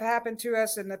things that have happened to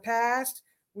us in the past,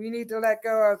 we need to let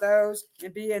go of those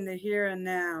and be in the here and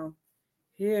now.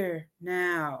 Here,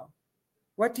 now.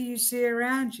 What do you see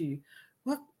around you?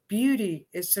 What beauty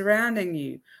is surrounding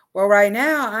you? Well, right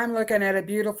now, I'm looking at a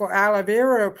beautiful aloe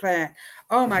vera plant.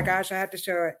 Oh my gosh, I have to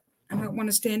show it. I don't want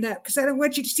to stand up because I don't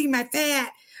want you to see my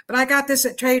fat. But I got this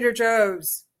at Trader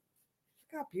Joe's.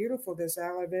 Look how beautiful this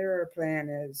aloe vera plant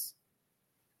is.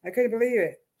 I couldn't believe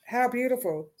it. How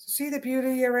beautiful. So see the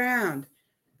beauty around.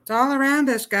 It's all around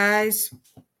us, guys.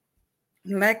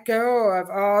 Let go of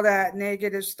all that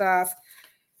negative stuff.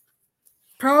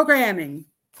 Programming.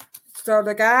 So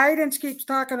the guidance keeps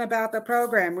talking about the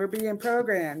program. We're being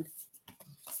programmed.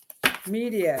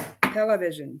 Media,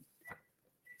 television.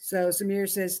 So Samir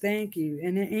says, thank you.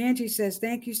 And then Angie says,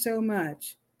 thank you so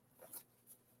much.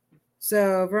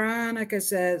 So Veronica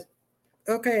says,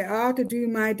 okay, I ought to do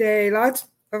my day. Lots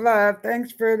of love.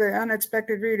 Thanks for the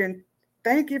unexpected reading.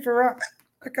 Thank you for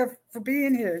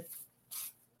being here.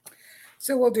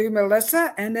 So we'll do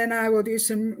Melissa, and then I will do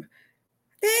some.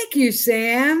 Thank you,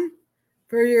 Sam,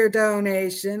 for your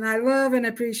donation. I love and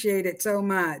appreciate it so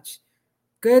much.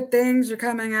 Good things are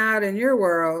coming out in your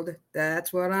world.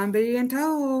 That's what I'm being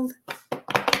told.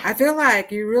 I feel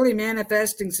like you're really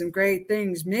manifesting some great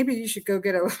things. Maybe you should go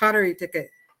get a lottery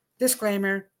ticket.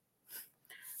 Disclaimer.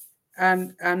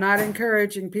 I'm not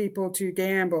encouraging people to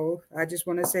gamble. I just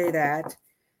want to say that.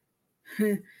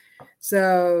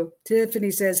 So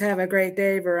Tiffany says, have a great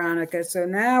day, Veronica. So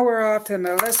now we're off to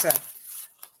Melissa.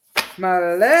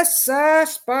 Melissa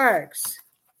Sparks.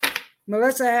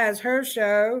 Melissa has her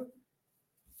show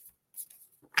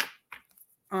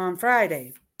on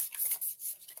Friday.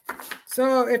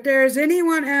 So if there's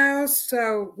anyone else,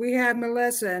 so we have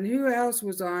Melissa, and who else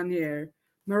was on here?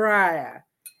 Mariah.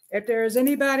 If there's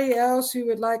anybody else who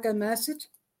would like a message,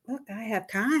 look, I have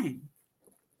time.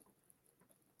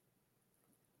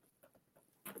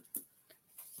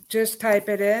 Just type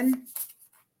it in.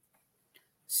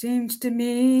 Seems to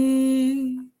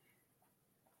me.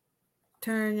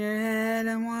 Turn your head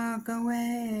and walk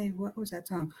away. What was that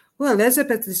song? Well,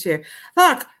 Elizabeth is here.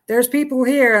 Look, there's people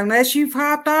here. Unless you've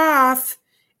hopped off,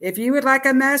 if you would like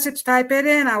a message, type it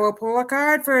in. I will pull a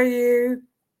card for you.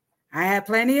 I have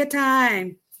plenty of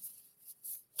time.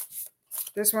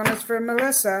 This one is for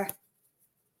Melissa.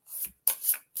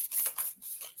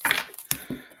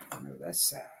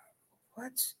 Melissa.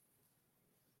 What?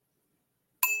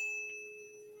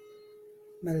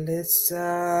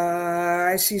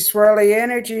 Melissa, I see swirly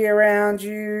energy around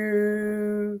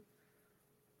you.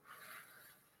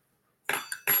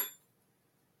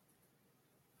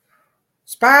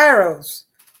 Spirals.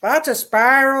 Lots of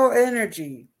spiral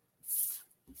energy.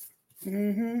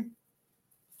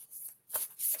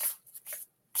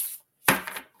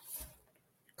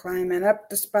 Climbing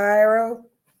up the spiral.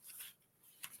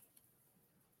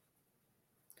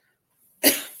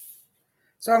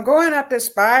 So I'm going up the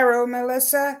spiral,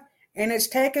 Melissa, and it's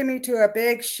taking me to a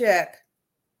big ship.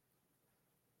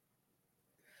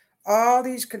 All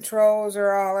these controls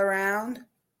are all around.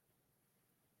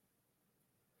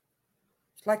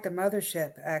 It's like the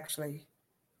mothership, actually.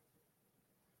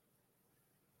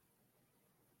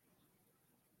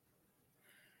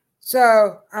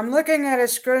 So I'm looking at a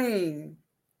screen,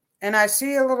 and I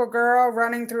see a little girl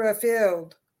running through a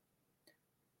field.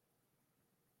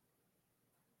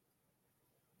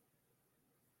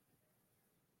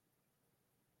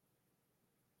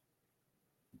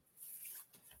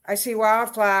 I see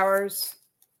wildflowers.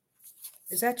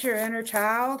 Is that your inner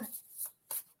child?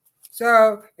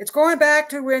 So it's going back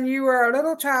to when you were a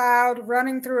little child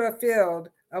running through a field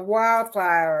of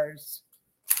wildflowers.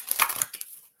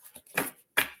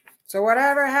 So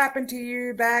whatever happened to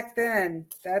you back then,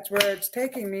 that's where it's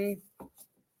taking me.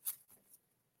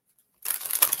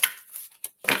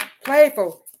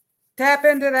 Playful. Tap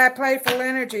into that playful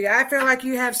energy. I feel like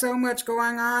you have so much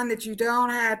going on that you don't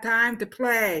have time to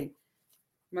play.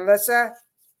 Melissa,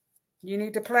 you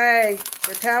need to play.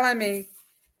 They're telling me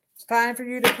it's time for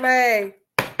you to play.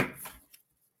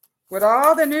 with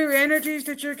all the new energies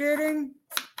that you're getting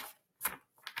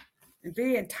and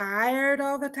being tired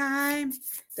all the time,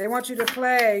 they want you to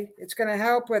play. It's going to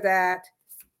help with that.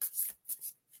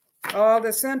 All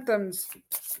the symptoms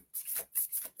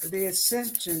of the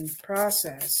ascension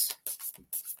process.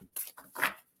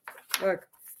 Look,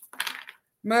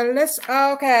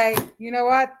 Melissa, okay, you know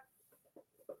what?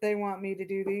 They want me to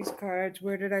do these cards.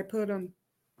 Where did I put them?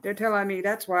 They're telling me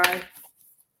that's why.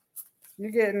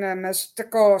 You're getting a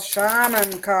mystical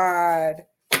shaman card.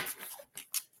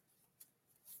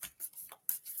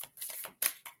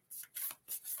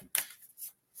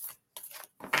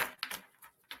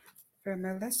 For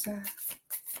Melissa.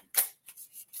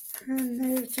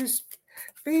 And they're just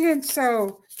being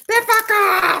so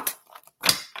difficult.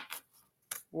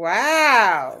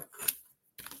 Wow.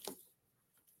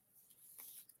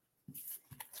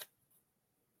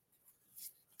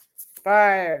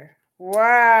 Fire.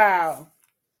 Wow.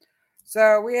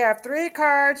 So we have 3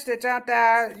 cards that jumped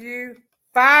out at you.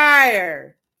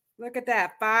 Fire. Look at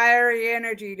that fiery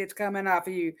energy that's coming off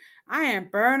of you. I am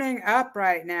burning up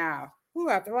right now. Ooh,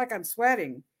 I feel like I'm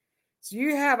sweating. So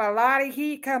you have a lot of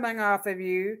heat coming off of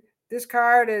you. This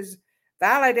card is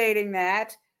validating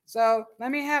that. So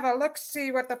let me have a look,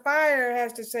 see what the fire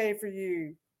has to say for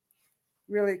you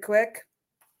really quick.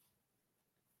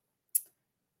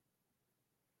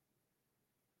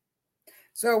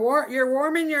 So you're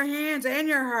warming your hands and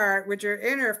your heart with your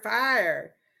inner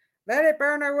fire. Let it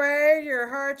burn away your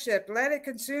hardship. Let it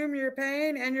consume your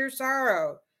pain and your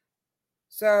sorrow.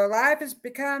 So life has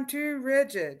become too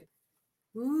rigid.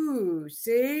 Ooh,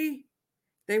 see?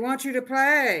 They want you to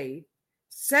play.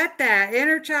 Set that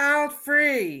inner child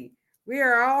free. We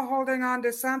are all holding on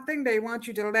to something. They want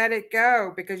you to let it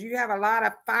go because you have a lot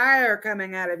of fire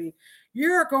coming out of you.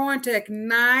 You're going to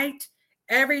ignite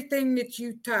everything that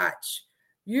you touch.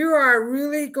 You are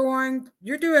really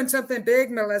you're doing something big,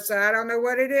 Melissa. I don't know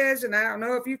what it is, and I don't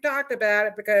know if you've talked about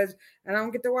it because I don't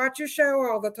get to watch your show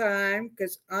all the time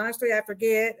because honestly, I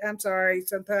forget. I'm sorry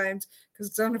sometimes because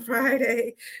it's on a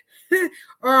Friday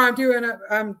or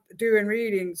I'm doing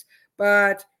readings,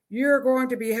 but you're going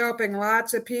to be helping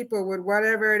lots of people with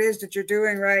whatever it is that you're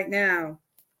doing right now.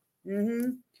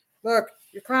 Look,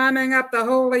 you're climbing up the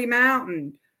holy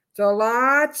mountain. So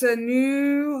lots of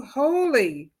new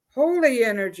holy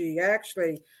energy,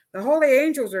 actually. The holy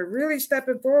angels are really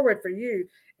stepping forward for you.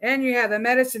 And you have the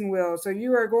medicine wheel. So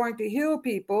you are going to heal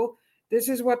people. This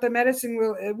is what the medicine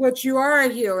wheel, which you are a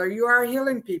healer. You are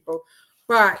healing people.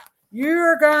 But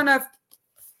you're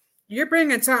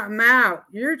bringing something out.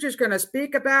 You're just going to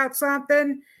speak about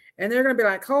something. And they're going to be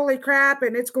like, holy crap.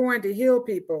 And it's going to heal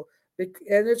people. And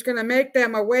it's going to make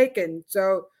them awaken.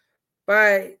 So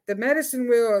by the medicine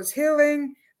wheel is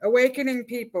healing, awakening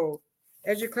people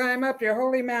as you climb up your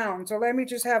holy mountain. So let me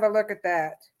just have a look at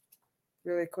that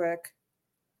really quick.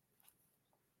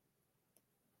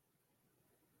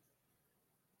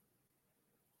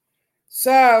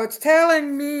 So it's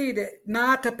telling me that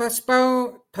not to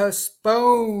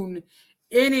postpone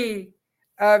any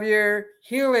of your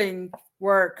healing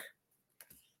work.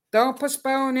 Don't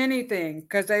postpone anything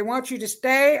because they want you to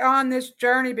stay on this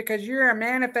journey because you are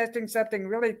manifesting something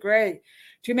really great.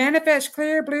 To manifest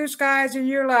clear blue skies in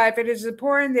your life, it is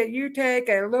important that you take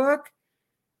a look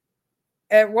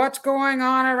at what's going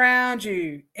on around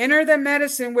you. Enter the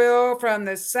medicine wheel from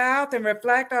the south and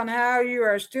reflect on how you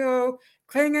are still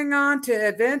clinging on to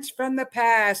events from the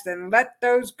past and let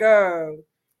those go.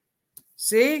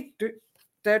 See?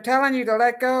 They're telling you to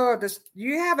let go of this.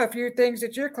 You have a few things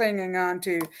that you're clinging on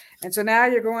to. And so now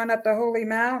you're going up the holy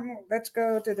mountain. Let's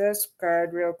go to this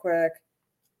card real quick.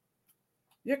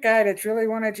 Your guidance really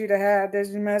wanted you to have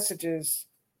these messages.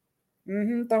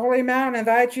 The holy mountain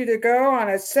invites you to go on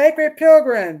a sacred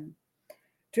pilgrim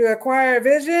to acquire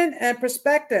vision and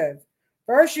perspective.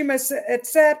 First, you must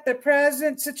accept the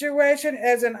present situation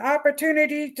as an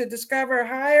opportunity to discover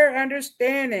higher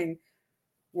understanding.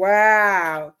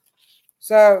 Wow.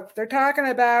 So they're talking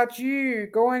about you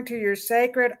going to your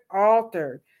sacred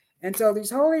altar. And so these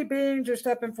holy beings are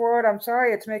stepping forward. I'm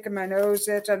sorry, it's making my nose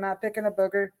itch. I'm not picking a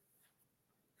booger.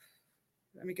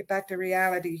 Let me get back to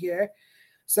reality here.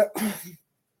 So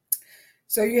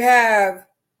you have,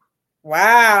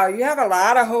 wow, you have a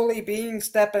lot of holy beings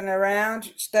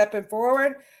stepping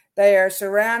forward. They are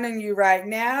surrounding you right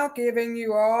now, giving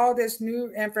you all this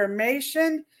new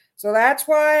information. So that's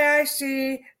why I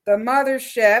see the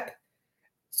mothership.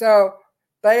 So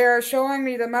they are showing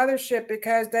me the mothership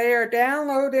because they are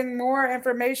downloading more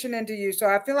information into you. So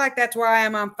I feel like that's why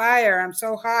I'm on fire. I'm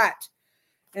so hot.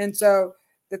 And so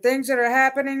the things that are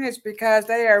happening is because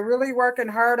they are really working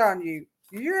hard on you.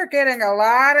 You're getting a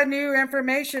lot of new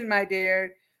information, my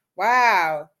dear.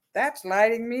 Wow, that's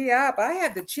lighting me up. I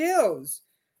have the chills.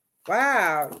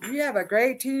 Wow, you have a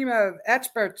great team of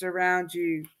experts around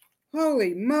you.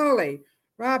 Holy moly.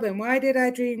 Robin, why did I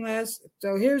dream last?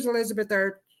 So here's Elizabeth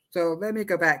Earth. So let me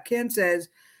go back. Ken says,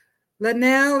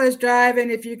 Linnell is driving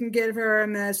if you can give her a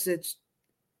message.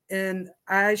 And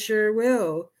I sure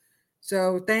will.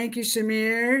 So thank you,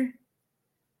 Shamir.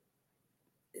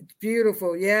 It's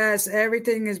beautiful. Yes,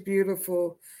 everything is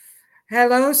beautiful.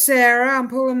 Hello, Sarah. I'm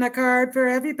pulling a card for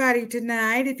everybody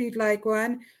tonight if you'd like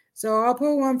one. So I'll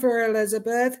pull one for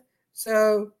Elizabeth.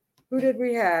 So who did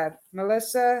we have?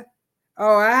 Melissa?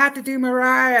 Oh, I have to do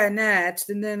Mariah next,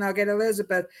 and then I'll get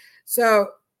Elizabeth. So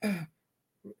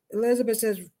Elizabeth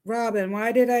says, Robin,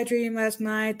 why did I dream last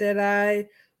night that I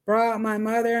brought my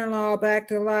mother-in-law back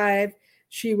to life?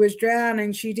 She was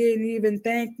drowning. She didn't even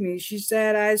thank me. She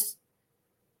said, I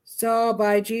saw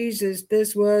by Jesus.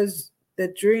 This was the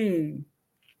dream.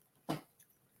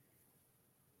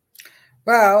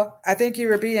 Well, I think you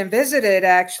were being visited,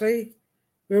 actually.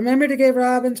 Remember to give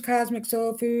Robin's Cosmic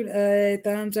Soul Food a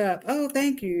thumbs up. Oh,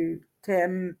 thank you,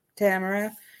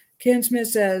 Tamara. Ken Smith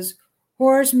says,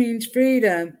 horse means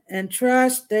freedom and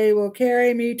trust they will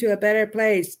carry me to a better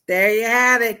place. There you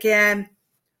have it, Ken.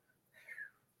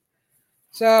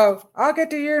 So I'll get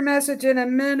to your message in a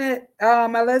minute,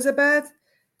 Elizabeth.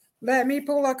 Let me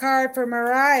pull a card for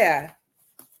Mariah.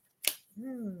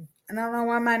 I don't know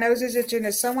why my nose is itching.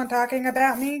 Is someone talking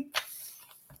about me?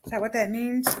 Is that what that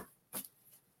means?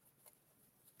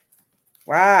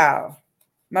 Wow.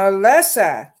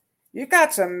 Melissa, you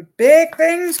got some big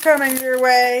things coming your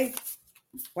way.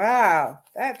 Wow,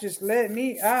 that just lit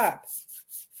me up.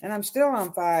 And I'm still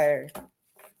on fire.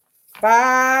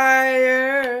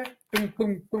 Fire. Boom,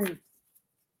 boom, boom.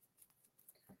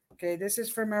 Okay, this is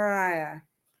for Mariah.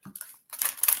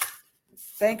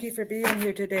 Thank you for being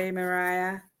here today,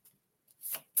 Mariah.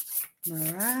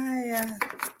 Mariah.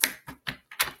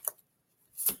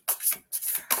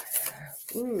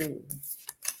 Ooh.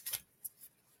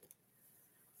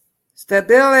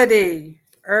 Stability,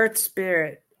 Earth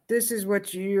Spirit. This is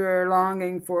what you are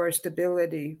longing for,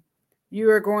 stability. You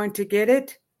are going to get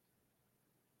it.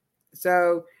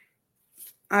 So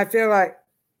I feel like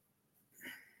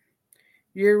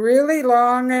you're really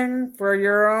longing for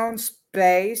your own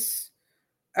space,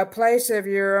 a place of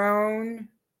your own.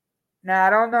 Now, I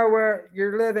don't know where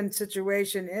your living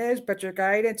situation is, but your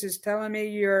guidance is telling me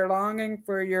you're longing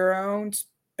for your own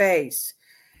space.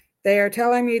 They are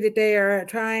telling me that they are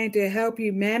trying to help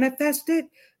you manifest it,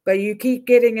 but you keep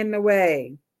getting in the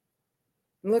way.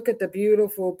 Look at the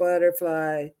beautiful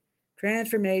butterfly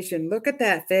transformation. Look at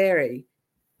that fairy.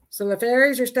 So the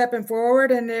fairies are stepping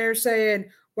forward and they're saying,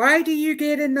 why do you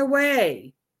get in the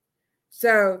way?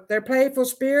 So their playful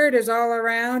spirit is all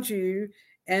around you.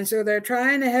 And so they're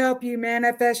trying to help you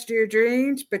manifest your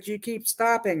dreams, but you keep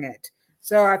stopping it.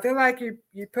 So I feel like you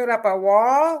put up a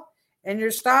wall and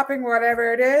you're stopping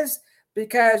whatever it is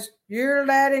because you're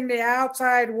letting the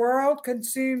outside world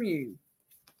consume you.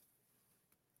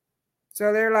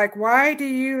 So they're like, why do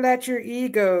you let your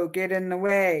ego get in the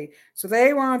way? So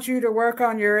they want you to work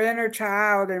on your inner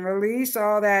child and release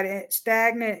all that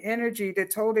stagnant energy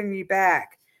that's holding you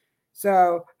back.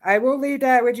 So I will leave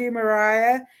that with you,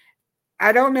 Mariah.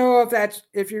 I don't know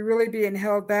if you're really being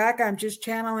held back. I'm just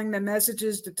channeling the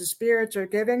messages that the spirits are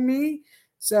giving me.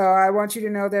 So I want you to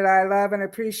know that I love and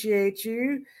appreciate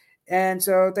you. And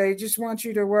so they just want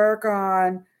you to work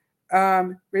on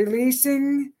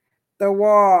releasing the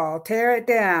wall, tear it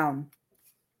down,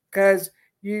 because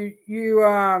you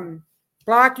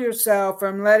block yourself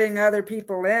from letting other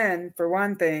people in, for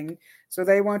one thing. So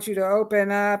they want you to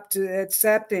open up to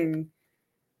accepting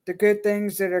the good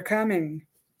things that are coming.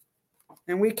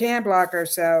 And we can block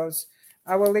ourselves.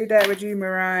 I will leave that with you,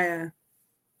 Mariah.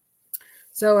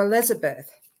 So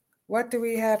Elizabeth, what do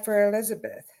we have for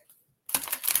Elizabeth?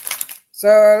 So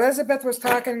Elizabeth was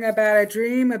talking about a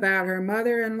dream about her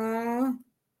mother-in-law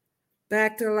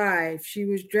back to life. She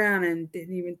was drowning,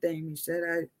 didn't even think. She said,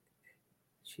 I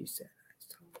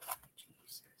told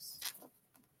Jesus.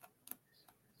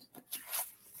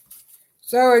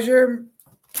 So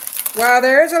well,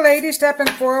 there is a lady stepping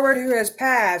forward who has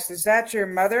passed. Is that your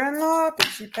mother-in-law? Did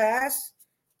she pass?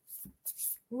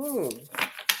 Ooh.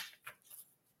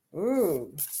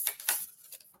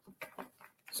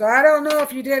 So I don't know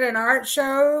if you did an art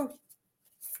show,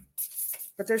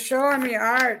 but they're showing me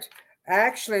art.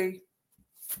 Actually,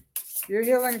 you're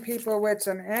healing people with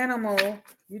some animal.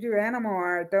 You do animal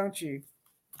art, don't you?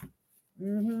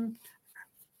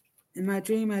 In my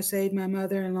dream, I saved my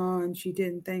mother-in-law, and she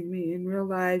didn't thank me. In real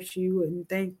life, she wouldn't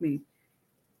thank me.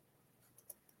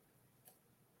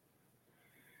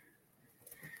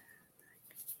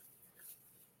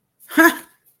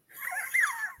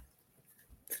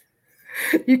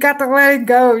 You got to let it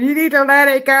go. You need to let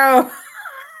it go.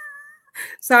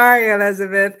 Sorry,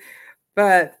 Elizabeth,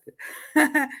 but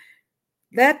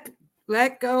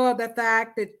let go of the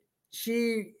fact that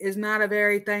she is not a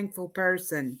very thankful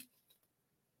person.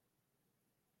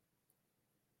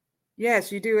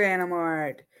 Yes, you do, Animal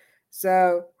Art.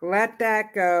 So let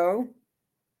that go.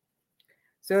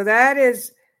 So that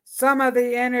is some of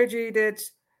the energy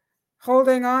that's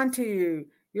holding on to you.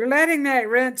 You're letting that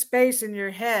rent space in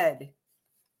your head.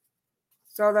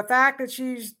 So the fact that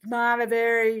she's not a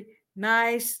very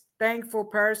nice, thankful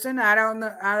person, I don't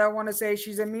know, I don't want to say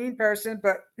she's a mean person,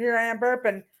 but here I am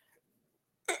burping.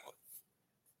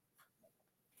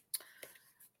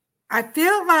 I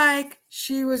feel like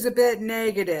she was a bit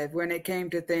negative when it came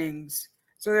to things.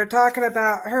 So they're talking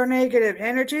about her negative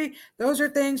energy. Those are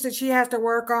things that she has to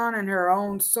work on in her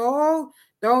own soul.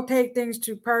 Don't take things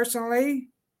too personally.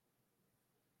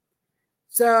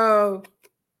 So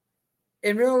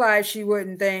in real life, she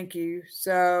wouldn't thank you.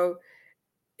 So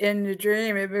in the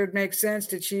dream, it would make sense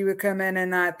that she would come in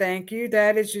and not thank you.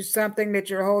 That is just something that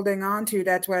you're holding on to.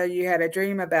 That's why you had a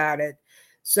dream about it.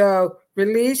 So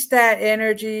release that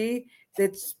energy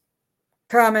that's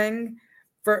coming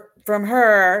from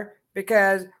her,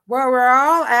 because what we're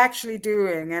all actually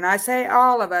doing, and I say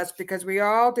all of us because we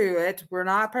all do it, we're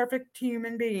not perfect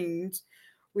human beings.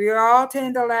 We all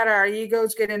tend to let our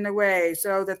egos get in the way.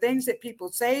 So the things that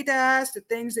people say to us, the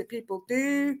things that people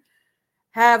do,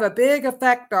 have a big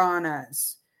effect on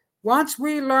us. Once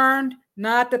we learned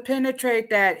not to penetrate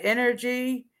that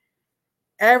energy,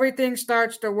 everything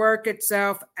starts to work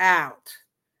itself out.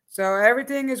 So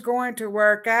everything is going to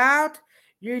work out.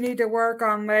 You need to work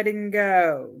on letting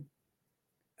go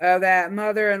of that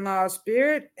mother-in-law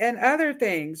spirit and other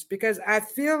things, because I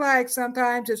feel like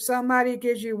sometimes if somebody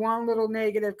gives you one little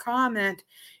negative comment,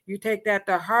 you take that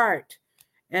to heart.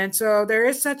 And so there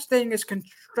is such thing as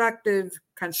constructive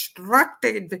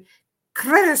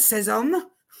criticism.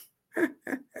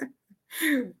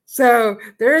 So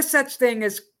there is such thing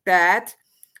as that.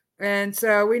 And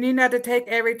so we need not to take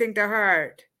everything to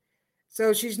heart.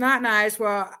 So she's not nice.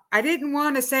 Well, I didn't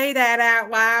want to say that out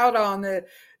loud on the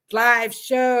live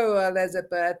show,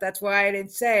 Elizabeth. That's why I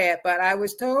didn't say it. But I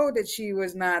was told that she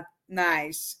was not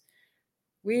nice.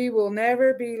 We will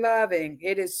never be loving.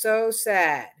 It is so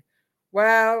sad.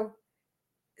 Well,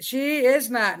 she is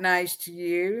not nice to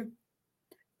you.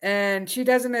 And she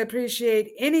doesn't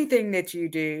appreciate anything that you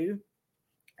do.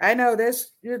 I know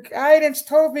this. Your guidance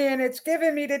told me, and it's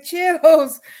giving me the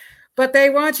chills. But they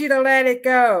want you to let it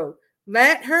go.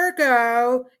 Let her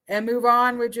go and move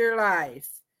on with your life.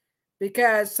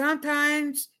 Because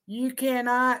sometimes you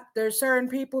cannot, there's certain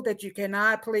people that you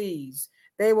cannot please.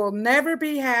 They will never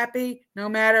be happy no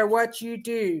matter what you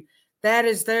do. That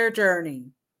is their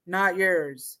journey, not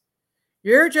yours.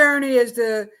 Your journey is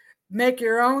to make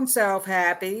your own self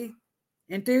happy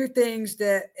and do things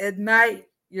that ignite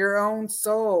your own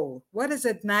soul. What is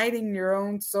igniting your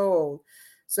own soul?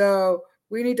 So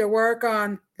we need to work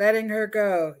on letting her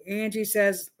go. Angie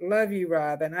says, love you,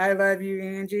 Robin. I love you,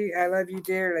 Angie. I love you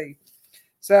dearly.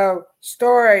 So,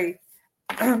 story.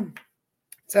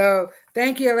 So,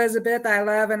 thank you, Elizabeth. I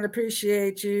love and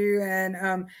appreciate you.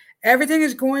 And everything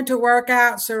is going to work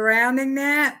out surrounding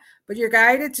that. But your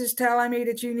guidance is telling me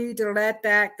that you need to let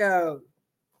that go.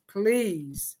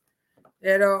 Please.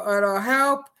 It'll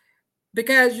help,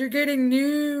 because you're getting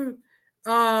new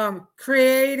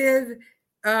creative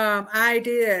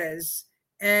ideas,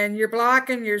 and you're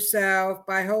blocking yourself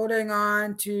by holding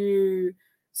on to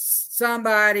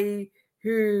somebody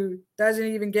who doesn't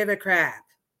even give a crap.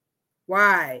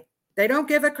 Why? They don't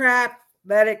give a crap.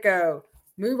 Let it go.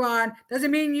 Move on.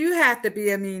 Doesn't mean you have to be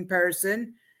a mean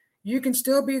person. You can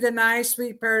still be the nice,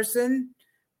 sweet person,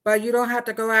 but you don't have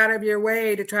to go out of your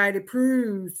way to try to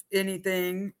prove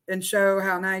anything and show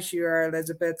how nice you are,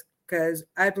 Elizabeth, because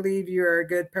I believe you are a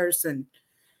good person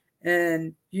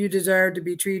and you deserve to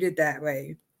be treated that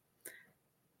way.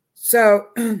 So,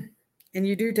 and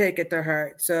you do take it to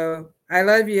heart. So I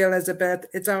love you, Elizabeth.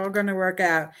 It's all going to work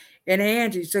out. And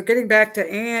Angie, so getting back to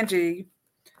Angie,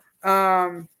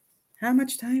 how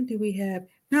much time do we have?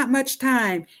 Not much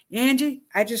time. Angie,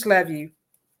 I just love you.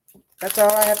 That's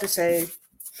all I have to say.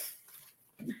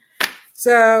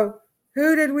 So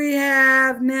who did we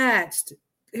have next?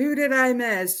 Who did I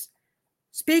miss?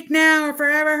 Speak now or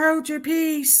forever hold your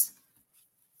peace.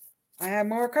 I have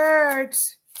more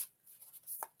cards.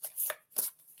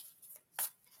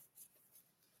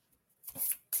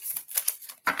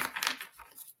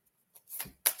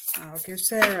 I'll give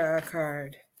Sarah a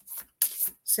card.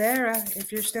 Sarah,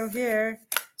 if you're still here.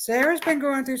 Sarah's been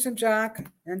going through some junk.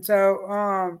 And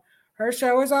so her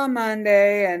show is on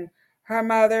Monday, and her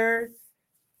mother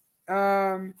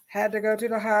had to go to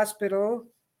the hospital,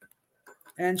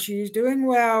 and she's doing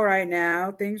well right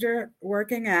now. Things are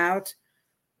working out.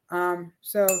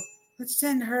 So let's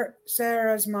send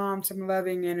Sarah's mom, some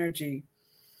loving energy.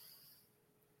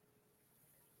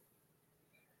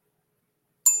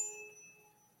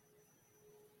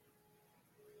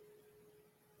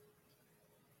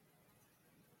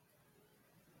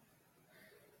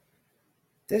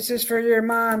 This is for your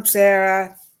mom,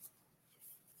 Sarah.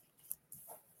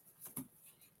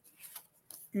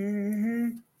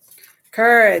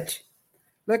 Courage.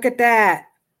 Look at that.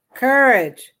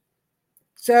 Courage.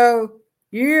 So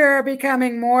you're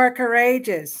becoming more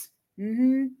courageous.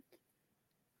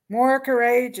 More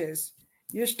courageous.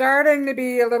 You're starting to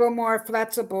be a little more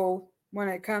flexible when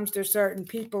it comes to certain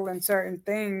people and certain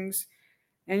things.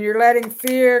 And you're letting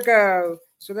fear go.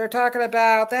 So they're talking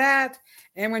about that.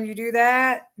 And when you do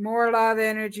that, more love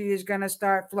energy is going to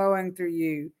start flowing through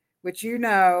you, which you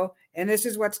know. And this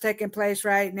is what's taking place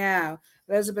right now.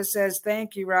 Elizabeth says,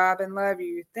 thank you, Robin. Love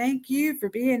you. Thank you for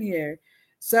being here.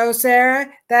 So, Sarah,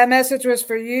 that message was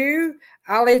for you.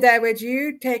 I'll leave that with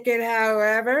you. Take it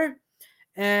however.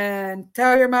 And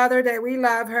tell your mother that we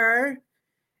love her.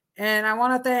 And I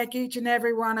want to thank each and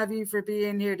every one of you for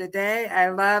being here today. I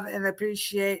love and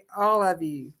appreciate all of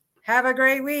you. Have a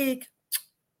great week.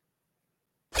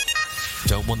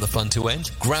 Don't want the fun to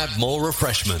end? Grab more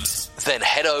refreshments. Then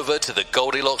head over to the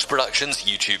Goldilocks Productions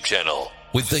YouTube channel.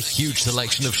 With the huge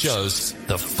selection of shows,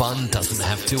 the fun doesn't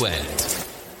have to end.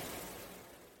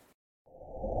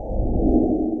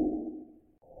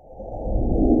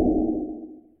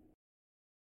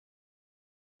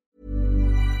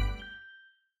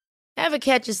 Ever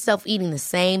catch yourself eating the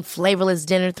same flavorless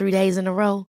dinner 3 days in a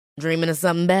row? Dreaming of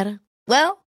something better?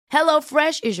 Well,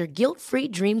 HelloFresh is your guilt-free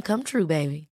dream come true,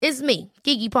 baby. It's me,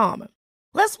 Keke Palmer.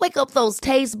 Let's wake up those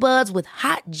taste buds with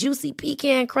hot, juicy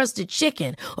pecan-crusted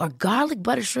chicken or garlic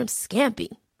butter shrimp scampi.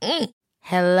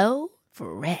 Hello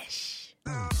Fresh.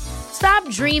 Stop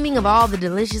dreaming of all the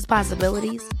delicious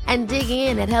possibilities and dig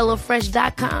in at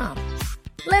HelloFresh.com.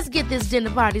 Let's get this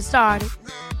dinner party started.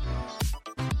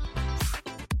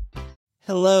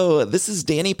 Hello, this is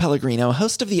Danny Pellegrino,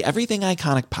 host of the Everything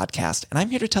Iconic podcast, and I'm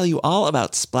here to tell you all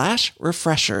about Splash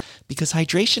Refresher, because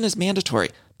hydration is mandatory,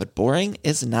 but boring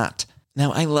is not.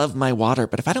 Now, I love my water,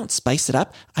 but if I don't spice it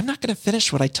up, I'm not going to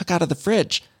finish what I took out of the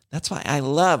fridge. That's why I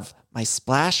love my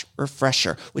Splash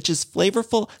Refresher, which is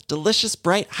flavorful, delicious,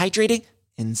 bright, hydrating,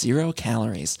 and 0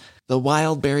 calories. The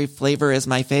wild berry flavor is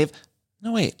my fave.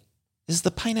 No, wait, is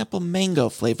the pineapple mango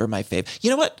flavor my fave?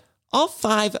 You know what? All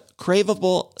 5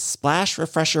 craveable Splash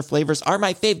Refresher flavors are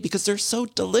my fave because they're so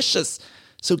delicious.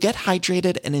 So get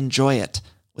hydrated and enjoy it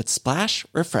with Splash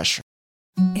Refresher.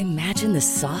 Imagine the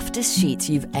softest sheets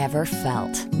you've ever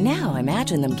felt. Now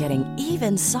imagine them getting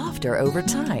even softer over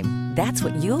time. That's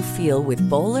what you'll feel with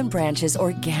Boll & Branch's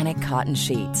organic cotton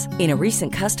sheets. In a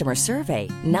recent customer survey,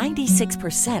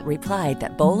 96% replied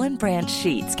that Boll & Branch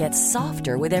sheets get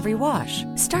softer with every wash.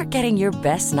 Start getting your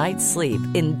best night's sleep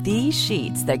in these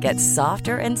sheets that get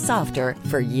softer and softer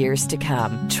for years to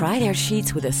come. Try their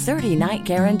sheets with a 30-night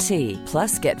guarantee.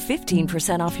 Plus, get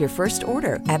 15% off your first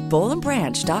order at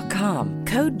bollandbranch.com.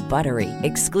 Code BUTTERY.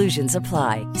 Exclusions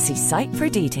apply. See site for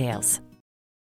details.